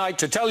here tonight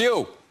to tell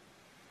you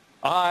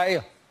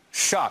I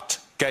shot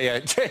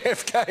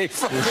JFK. OK,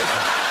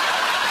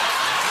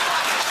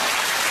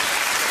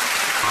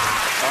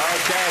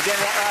 at the end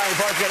of that round,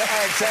 before we get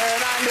ahead, Dara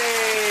and Andi.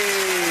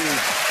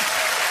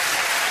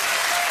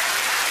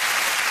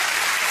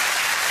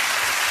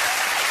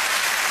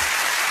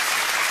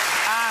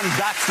 And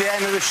that's the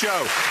end of the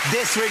show.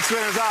 This week's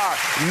winners are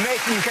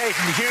Milton Jones,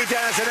 Hugh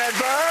Dennis and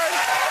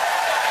Byrne.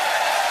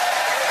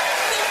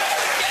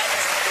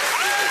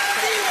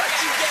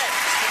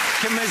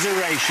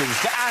 commiserations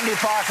to Andy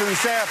Parsons,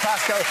 Sarah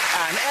Pascoe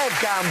and Ed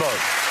Gamble.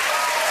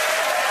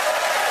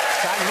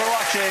 Thanks for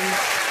watching.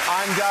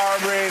 I'm Dara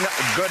O'Briain.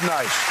 Good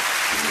night.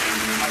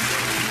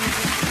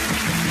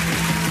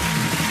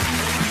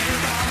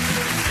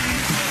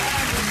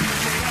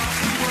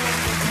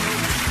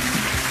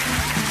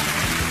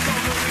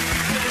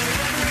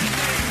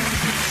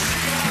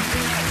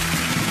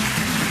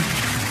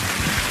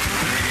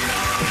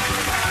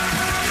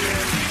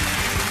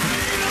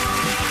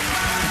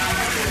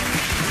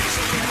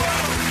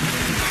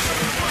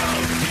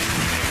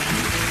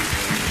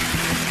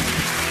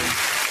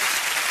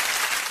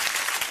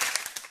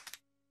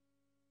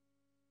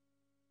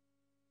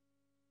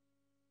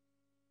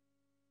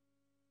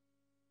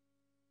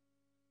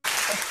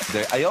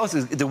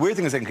 The weird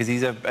thing is because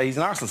he's an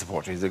Arsenal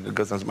supporter, he's a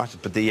good matches,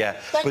 but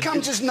that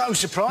comes as no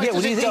surprise. Yeah,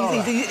 well,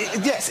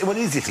 yes, well,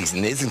 he's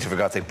isn't, for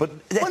God's sake. But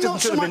well,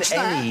 not so much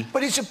that,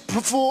 but it's a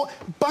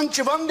bunch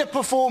of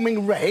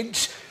underperforming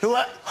Reds who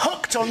are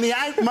hooked on the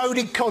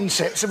outmoded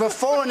concepts of a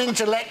foreign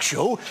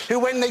intellectual who,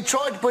 when they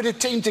tried to put a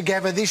team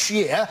together this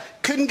year,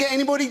 couldn't get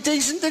anybody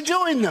decent to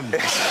join them.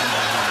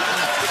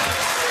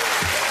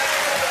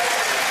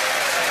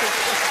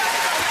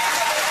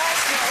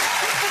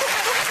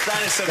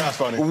 That's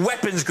funny.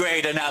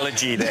 Weapons-grade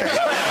analogy there.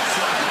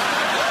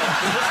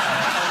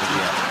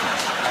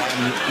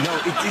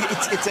 No,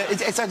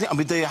 it's I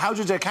mean, how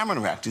did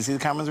Cameron react? Did you see the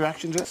Cameron's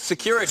reaction to it?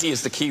 Security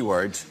is the key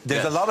word.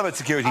 There's a lot about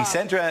security. He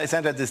sent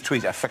out this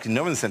tweet. In fact,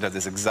 no one sent out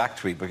this exact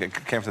tweet, but it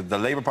came from the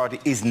Labour Party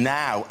is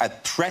now a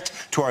threat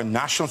to our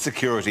national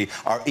security,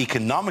 our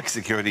economic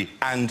security,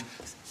 and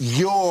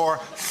your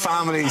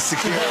family's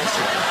security.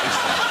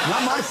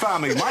 Not my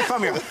family. My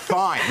family are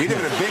fine. We live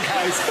in a big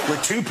house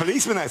with 2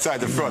 policemen outside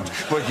the front.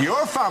 But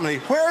your family,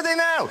 where are they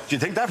now? Do you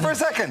think that for a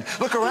second?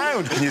 Look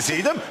around. Can you see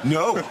them?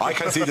 No, I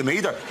can't see them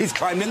either. He's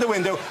climbed in the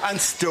window and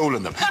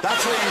stolen them.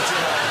 That's what you do.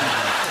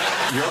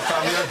 Your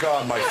family are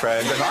gone, my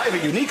friend, and I have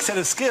a unique set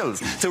of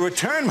skills to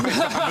return my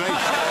family.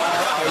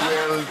 I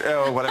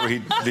will, whatever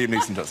Liam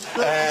Neeson does.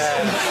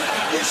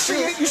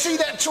 You see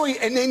that tweet,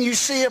 and then you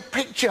see a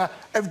picture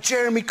of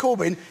Jeremy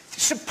Corbyn,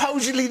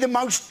 supposedly the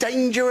most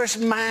dangerous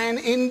man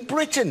in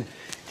Britain.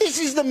 This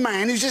is the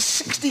man who's a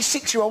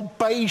 66-year-old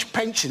beige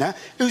pensioner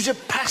who's a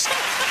pastor.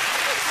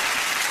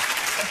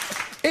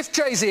 If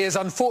Jay-Z is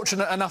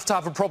unfortunate enough to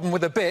have a problem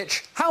with a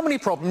bitch, how many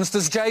problems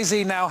does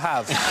Jay-Z now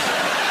have?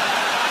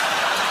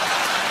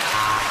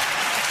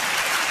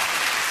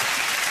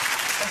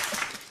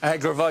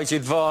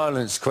 Aggravated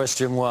violence,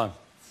 question 1.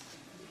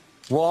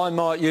 Why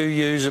might you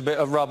use a bit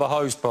of rubber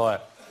hose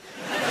pipe?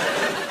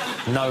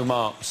 No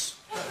marks.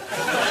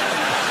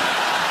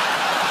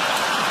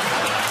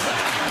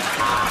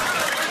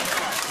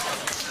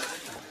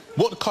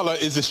 What colour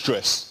is this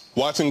dress?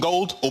 White and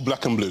gold or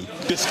black and blue?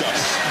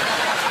 Discuss.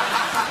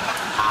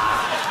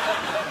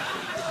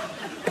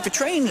 If a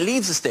train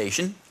leaves the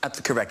station at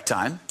the correct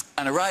time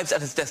and arrives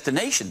at its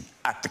destination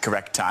at the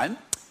correct time,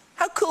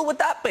 how cool would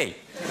that be?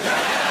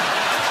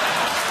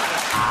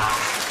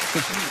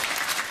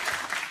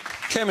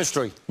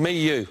 Chemistry. Me,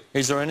 you.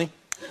 Is there any?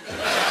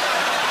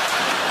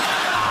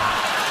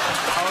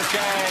 OK,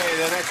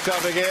 the next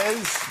topic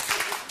is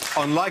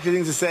unlikely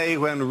things to say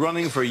when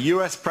running for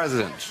US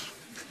president.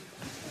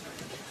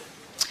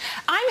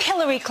 I'm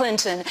Hillary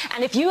Clinton,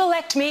 and if you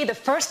elect me the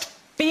first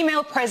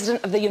female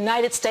president of the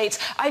United States,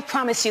 I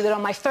promise you that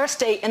on my first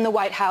day in the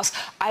White House,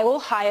 I will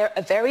hire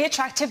a very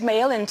attractive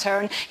male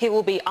intern. He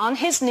will be on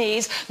his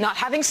knees, not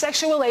having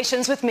sexual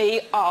relations with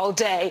me all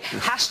day.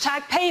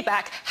 Hashtag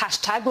payback,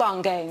 hashtag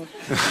long game.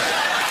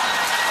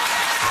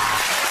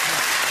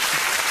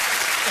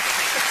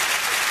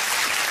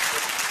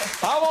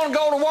 I want to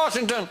go to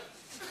Washington.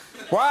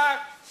 Why?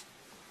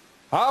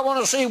 I want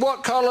to see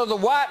what colour the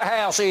White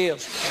House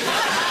is.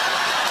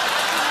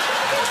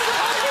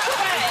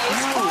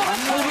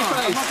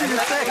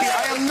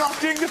 I am not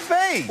doing the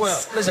face.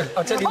 Well, listen,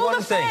 I'll tell you Hold one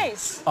the thing.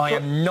 face. I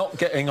am not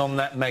getting on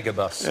that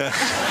megabus.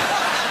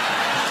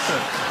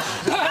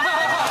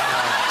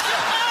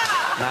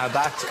 Now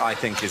that, I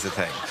think, is a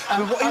thing.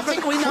 I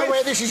think we know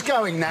where this is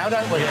going now,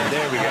 don't we? Yeah,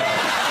 there we go.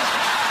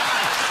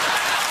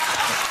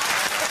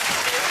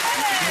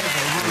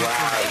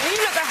 Wow. You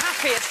look the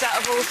happiest out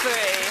of all 3.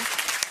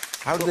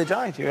 How did they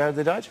die? Do you know how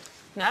they died?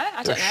 No,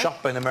 I They don't were know.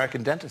 shot by an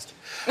American dentist.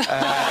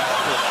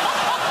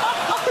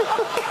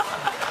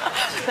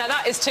 Now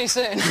that is too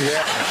soon. Yeah.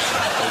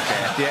 OK,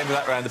 at the end of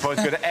that round, the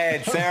points go to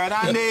Ed, Sarah and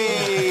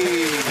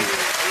Andy.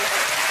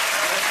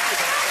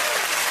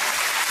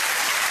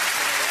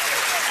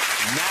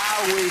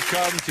 Now we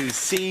come to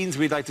scenes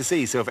we'd like to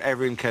see. So if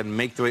everyone can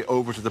make their way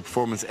over to the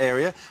performance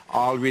area,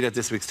 I'll read out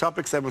this week's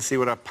topics, then we'll see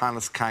what our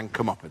panellists can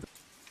come up with.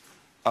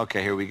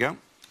 OK, here we go.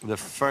 The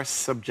first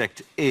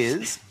subject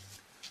is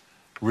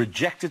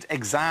rejected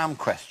exam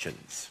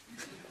questions.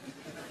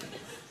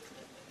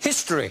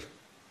 History.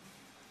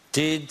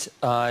 Did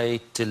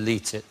I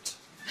delete it?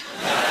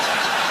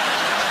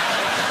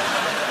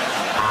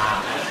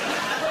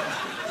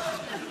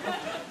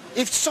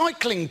 If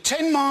cycling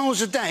 10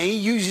 miles a day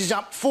uses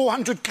up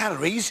 400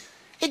 calories,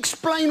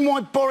 Explain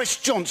why Boris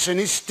Johnson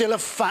is still a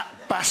fat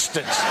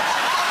bastard.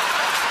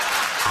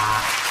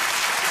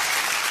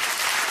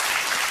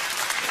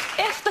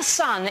 If the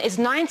sun is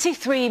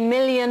 93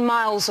 million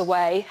miles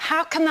away,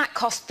 how can that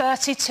cost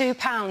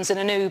 £32 in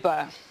an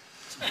Uber?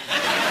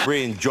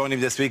 Brian, joining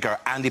me this week are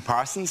Andy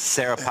Parsons,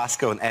 Sarah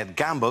Pascoe and Ed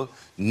Gamble,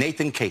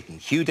 Nathan Caton,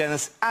 Hugh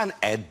Dennis and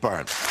Ed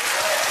Byrne.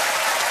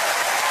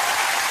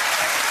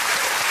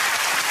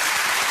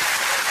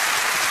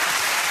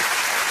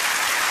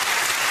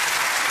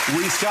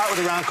 We start with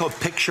a round called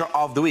Picture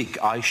of the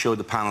Week. I show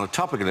the panel a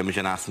topical image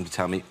and ask them to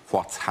tell me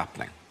what's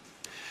happening.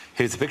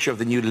 Here's a picture of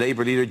the new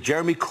Labour leader,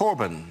 Jeremy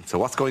Corbyn. So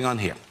what's going on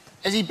here?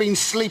 Has he been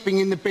sleeping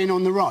in the bin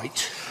on the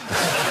right?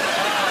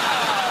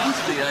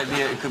 The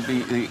idea it could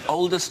be the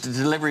oldest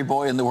delivery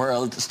boy in the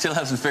world still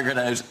hasn't figured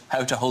out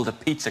how to hold a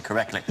pizza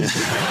correctly.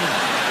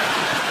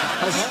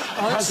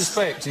 I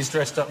suspect he's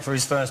dressed up for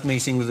his first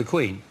meeting with the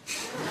Queen.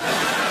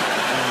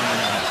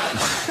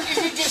 Is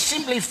it just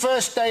simply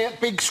first day at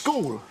big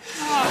school?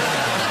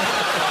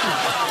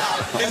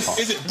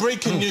 Is it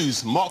breaking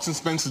news? Marks and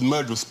Spencer's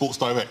merger with Sports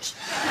Direct.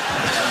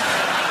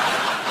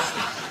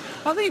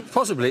 I think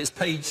possibly it's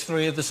page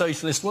 3 of The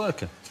Socialist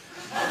Worker.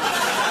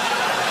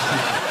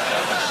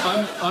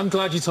 I'm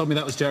glad you told me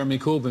that was Jeremy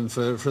Corbyn.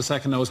 For a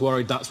second I was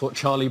worried that's what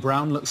Charlie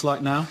Brown looks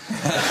like now.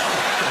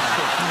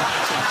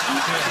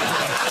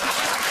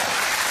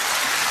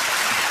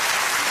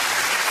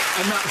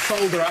 And that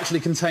folder actually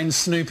contains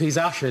Snoopy's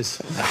ashes.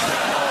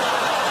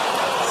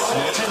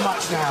 Too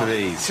much now.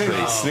 Please.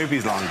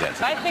 Snoopy's long dead.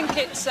 I think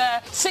it's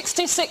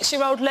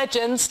 66-year-old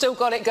legend still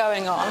got it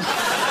going on.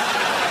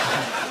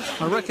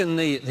 I reckon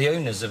the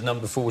owners of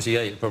number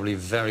 48 are probably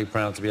very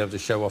proud to be able to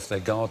show off their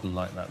garden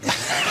like that.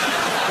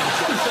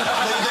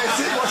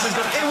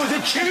 It was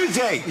a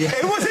Tuesday! Yeah.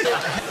 It was a...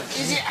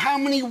 Is it how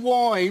many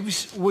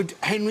wives would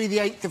Henry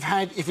VIII have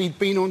had if he'd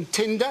been on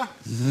Tinder?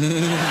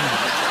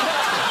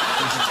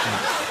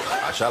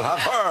 I shall have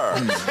her!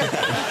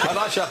 And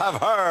I shall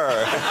have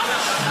her!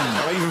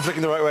 Am I even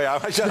flicking the right way?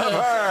 I shall have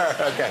her!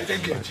 OK.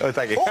 Oh,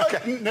 thank you.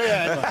 Okay.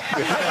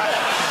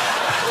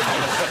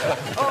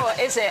 Or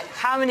is it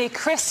how many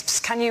crisps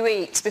can you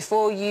eat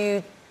before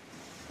you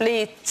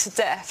bleed to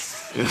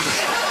death?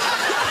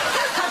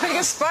 Having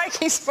a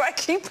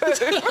spiky poo.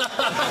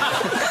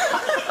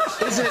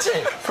 Is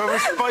it from a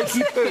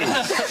spiky poo?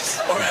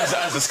 Or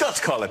as the Scots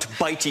call it,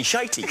 bitey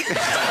shitey.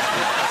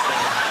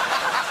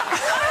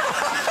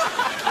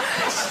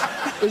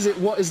 Is it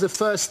what is the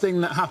first thing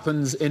that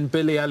happens in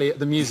Billy Elliot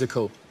the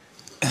musical?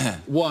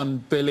 1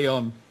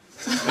 billion.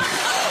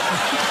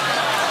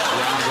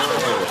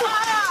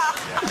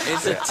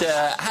 Is it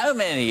how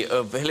many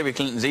of Hillary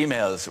Clinton's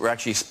emails were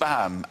actually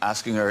spam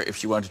asking her if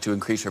she wanted to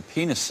increase her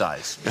penis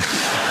size? Is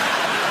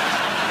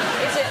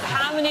it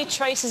how many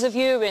traces of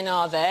urine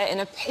are there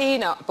in a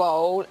peanut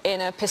bowl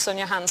in a piss on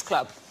your hands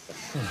club?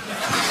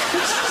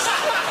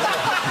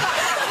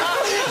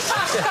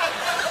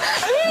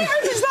 Have you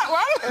noticed that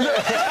one?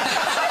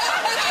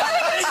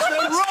 It's the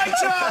right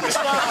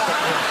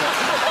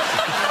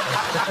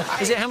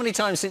answer! Is it how many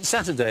times since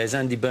Saturday has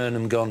Andy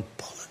Burnham gone,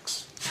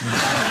 bollocks?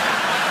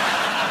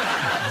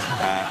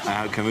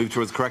 Can we move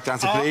towards the correct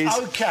answer, please?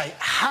 OK.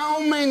 How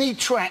many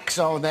tracks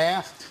are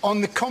there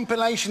on the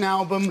compilation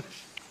album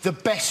The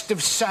Best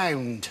of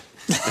Sound?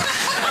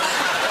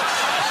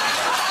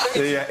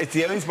 It's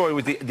the Ellie's boy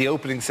with the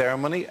opening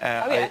ceremony.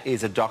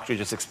 Is a doctor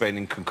just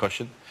explaining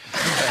concussion.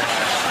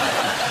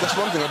 That's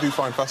one thing I do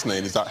find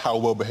fascinating is that how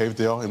well behaved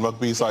they are in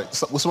rugby. It's like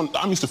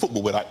I'm used to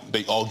football where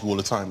they argue all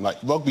the time. Like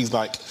rugby's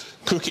like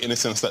cricket in the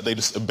sense that they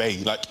just obey.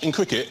 Like in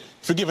cricket,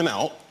 if you're given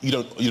out, you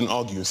don't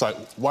argue. It's like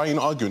why are you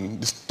not arguing?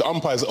 The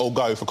umpire's an old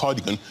guy with a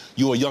cardigan.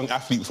 You're a young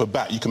athlete with a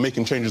bat. You can make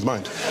him change his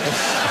mind.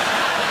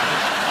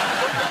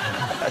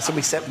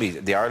 Somebody sent me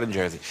the Ireland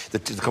jersey. The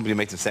company who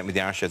makes them sent me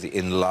the Irish jersey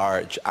in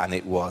large, and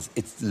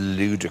it's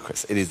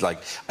ludicrous. It is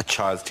like a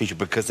child's t-shirt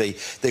because they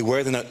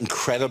wear them out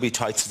incredibly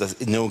tight so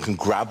that no one can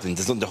grab them.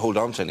 There's nothing to hold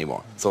on to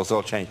anymore. So it's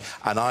all changed.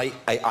 And I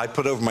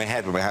put it over my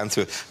head with my hands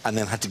to it, and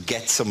then had to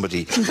get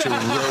somebody to roll it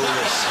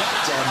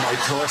down my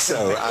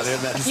torso. And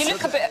then you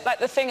look a bit like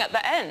the thing at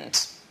the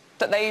end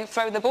that they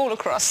throw the ball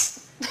across.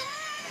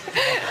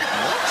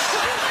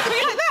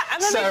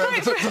 And then Sarah,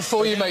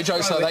 before you make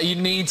jokes like that, you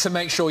need to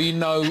make sure you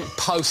know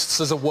posts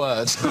as a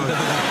word.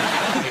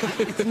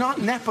 It's not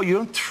netball. You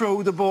don't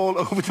throw the ball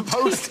over the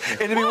post.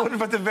 It'd be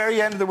wonderful at the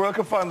very end of the World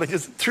Cup final. They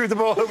just threw the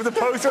ball over the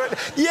post.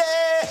 Yay!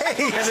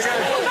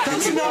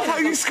 That's not how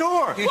you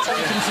score. It's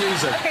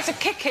confusing. OK, so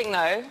kicking,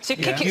 though. So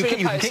you kick it through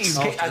the post.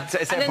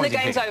 And then the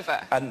game's over.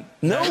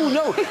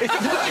 No.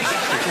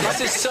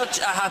 This is such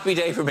a happy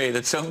day for me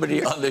that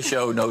somebody on the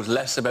show knows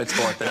less about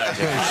sport than I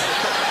do.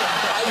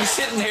 I'm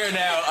sitting here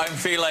now, I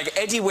feel like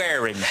Eddie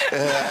Waring.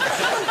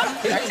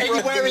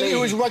 Eddie Waring, who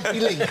was rugby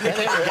league. In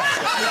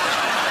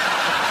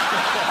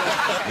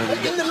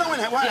the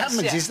line-out, what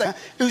happens is that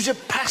who's a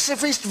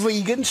pacifist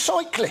vegan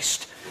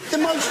cyclist. The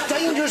most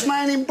dangerous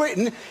man in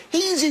Britain.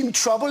 He's in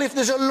trouble if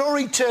there's a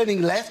lorry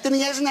turning left and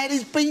he hasn't had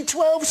his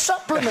B12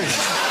 supplement.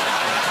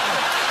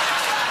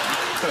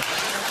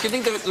 Do you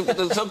think the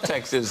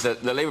subtext is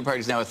that the Labour Party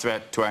is now a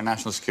threat to our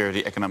national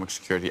security, economic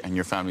security and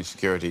your family's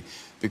security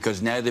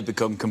because now they've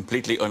become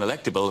completely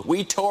unelectable?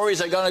 We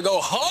Tories are going to go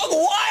hog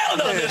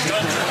wild on this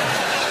country!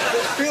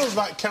 It feels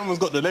like Cameron's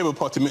got the Labour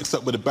Party mixed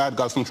up with the bad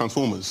guys from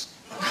Transformers.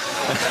 Who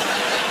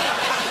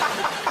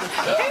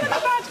are the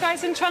bad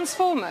guys in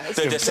Transformers?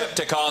 The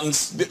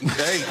Decepticons.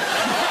 Hey.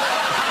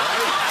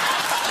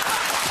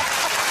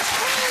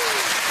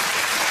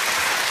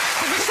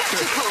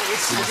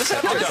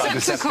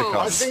 Decepticons.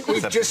 I think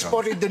we've just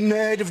spotted the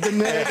nerd of the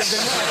nerd of the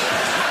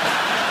nerd.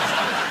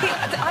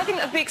 I think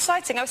that would be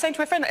exciting. I was saying to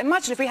my friend,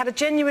 imagine if we had a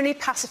genuinely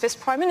pacifist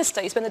Prime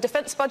Minister. You spend the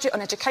defence budget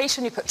on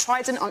education, you put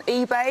Trident on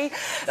eBay.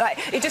 Like,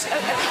 it'd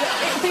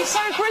be so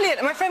brilliant.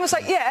 And my friend was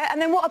like, yeah,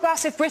 and then what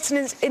about if Britain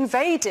is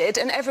invaded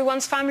and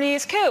everyone's family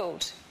is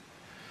killed?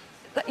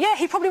 Like, yeah,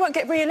 he probably won't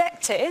get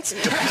re-elected.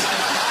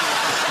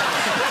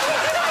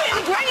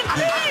 Great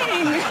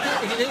thing!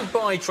 If you do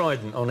buy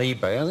Trident on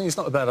eBay, I think it's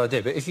not a bad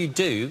idea, but if you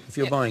do, if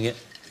you're buying it,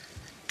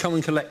 come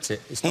and collect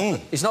it. It's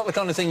not the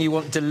kind of thing you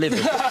want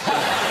delivered.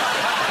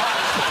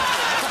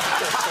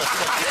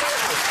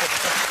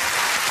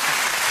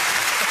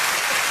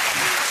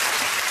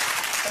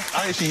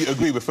 I actually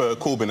agree with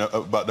Corbyn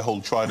about the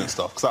whole Trident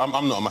stuff, because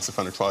I'm not a massive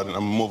fan of Trident.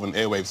 I'm more of an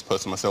airwaves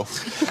person myself.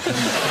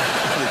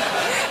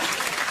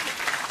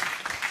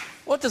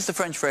 What does the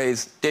French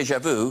phrase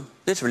déjà vu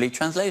literally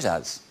translate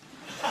as?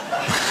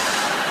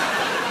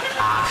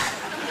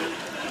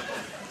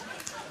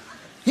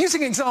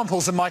 Using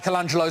examples of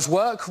Michelangelo's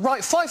work,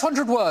 write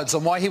 500 words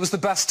on why he was the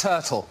best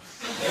turtle.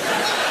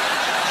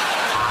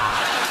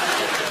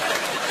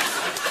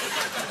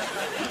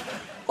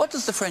 What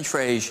does the French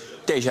phrase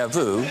déjà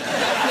vu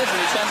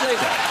literally translate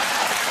as?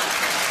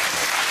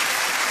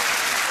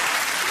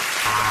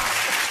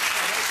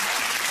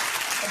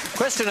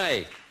 Question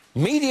A.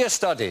 Media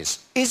studies.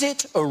 Is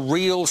it a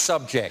real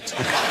subject?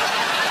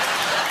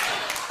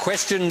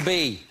 Question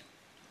B.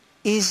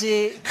 Is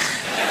it...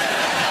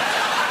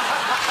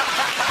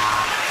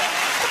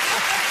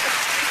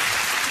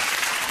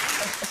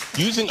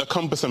 Using a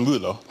compass and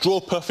ruler,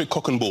 draw perfect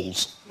cock and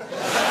balls.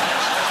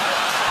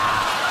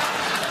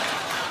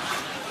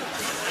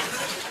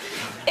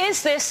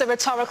 Is this a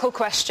rhetorical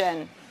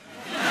question?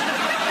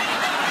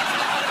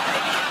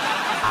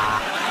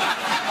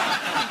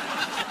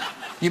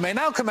 You may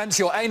now commence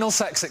your anal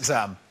sex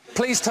exam.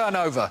 Please turn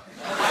over.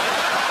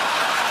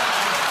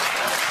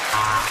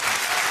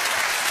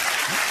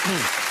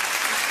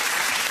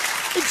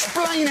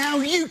 Explain how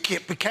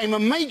UKIP became a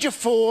major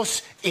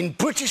force in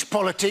British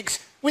politics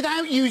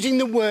without using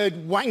the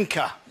word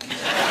wanker.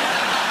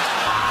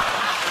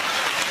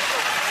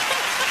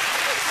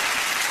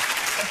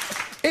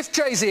 If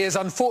Jay-Z is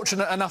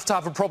unfortunate enough to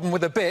have a problem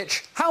with a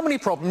bitch, how many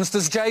problems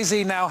does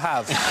Jay-Z now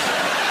have?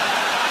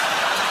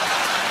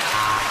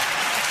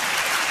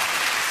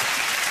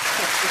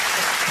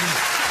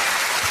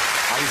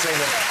 Are you saying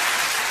that?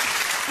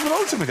 But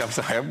ultimately, I'm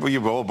sorry,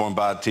 you were all born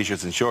bad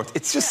T-shirts and shorts.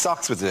 It's just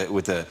socks with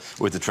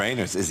the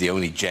trainers is the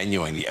only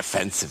genuinely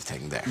offensive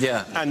thing there.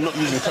 Yeah. And not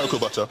using cocoa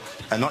butter.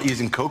 And not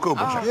using cocoa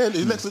butter. Yeah,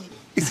 he's a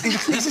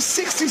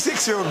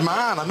 66-year-old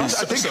man. I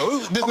think so.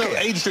 There's no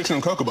age restriction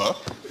on cocoa butter.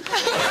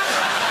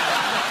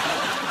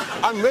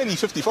 I'm really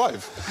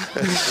 55.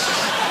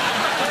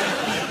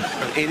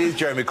 It is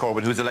Jeremy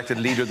Corbyn who's elected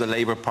leader of the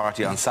Labour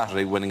Party on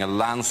Saturday, winning a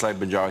landslide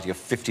majority of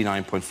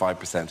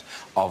 59.5%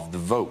 of the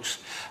vote.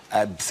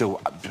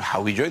 So how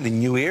are we doing the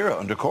new era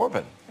under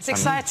Corbyn? It's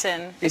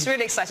exciting. It's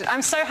really exciting.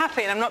 I'm so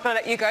happy and I'm not going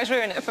to let you guys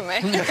ruin it for me.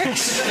 I'm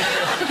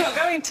not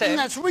going to. And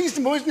that's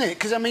reasonable, isn't it?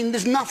 Because, I mean,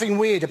 there's nothing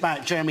weird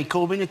about Jeremy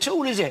Corbyn at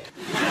all, is it?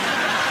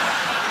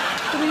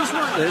 But he's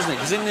right there, isn't it?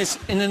 Because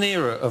in an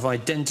era of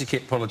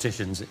identikit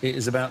politicians, it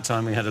is about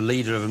time we had a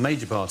leader of a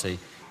major party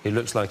who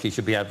looks like he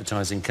should be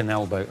advertising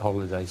canal boat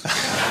holidays.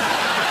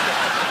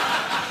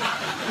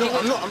 No,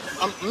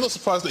 I'm not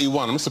surprised that he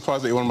won. I'm not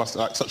surprised that he won by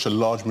like, such a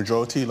large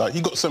majority. Like,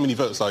 he got so many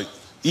votes, like,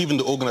 even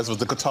the organisers of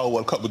the Qatar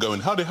World Cup were going,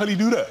 how the hell do you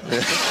do that?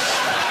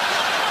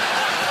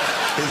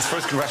 His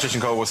first congratulation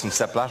call was from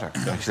Sepp Blatter,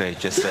 actually,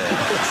 just...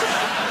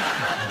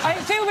 I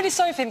feel really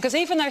sorry for him because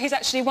even though he's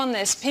actually won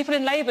this, people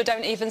in Labour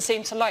don't even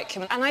seem to like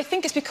him. And I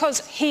think it's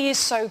because he is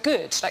so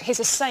good. Like,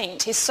 he's a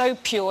saint. He's so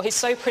pure. He's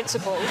so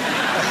principled.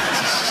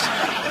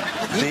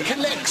 He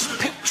collects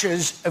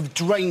pictures of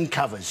drain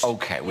covers.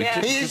 OK,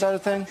 is that a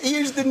thing? He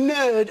is the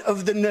nerd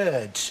of the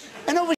nerds. And obviously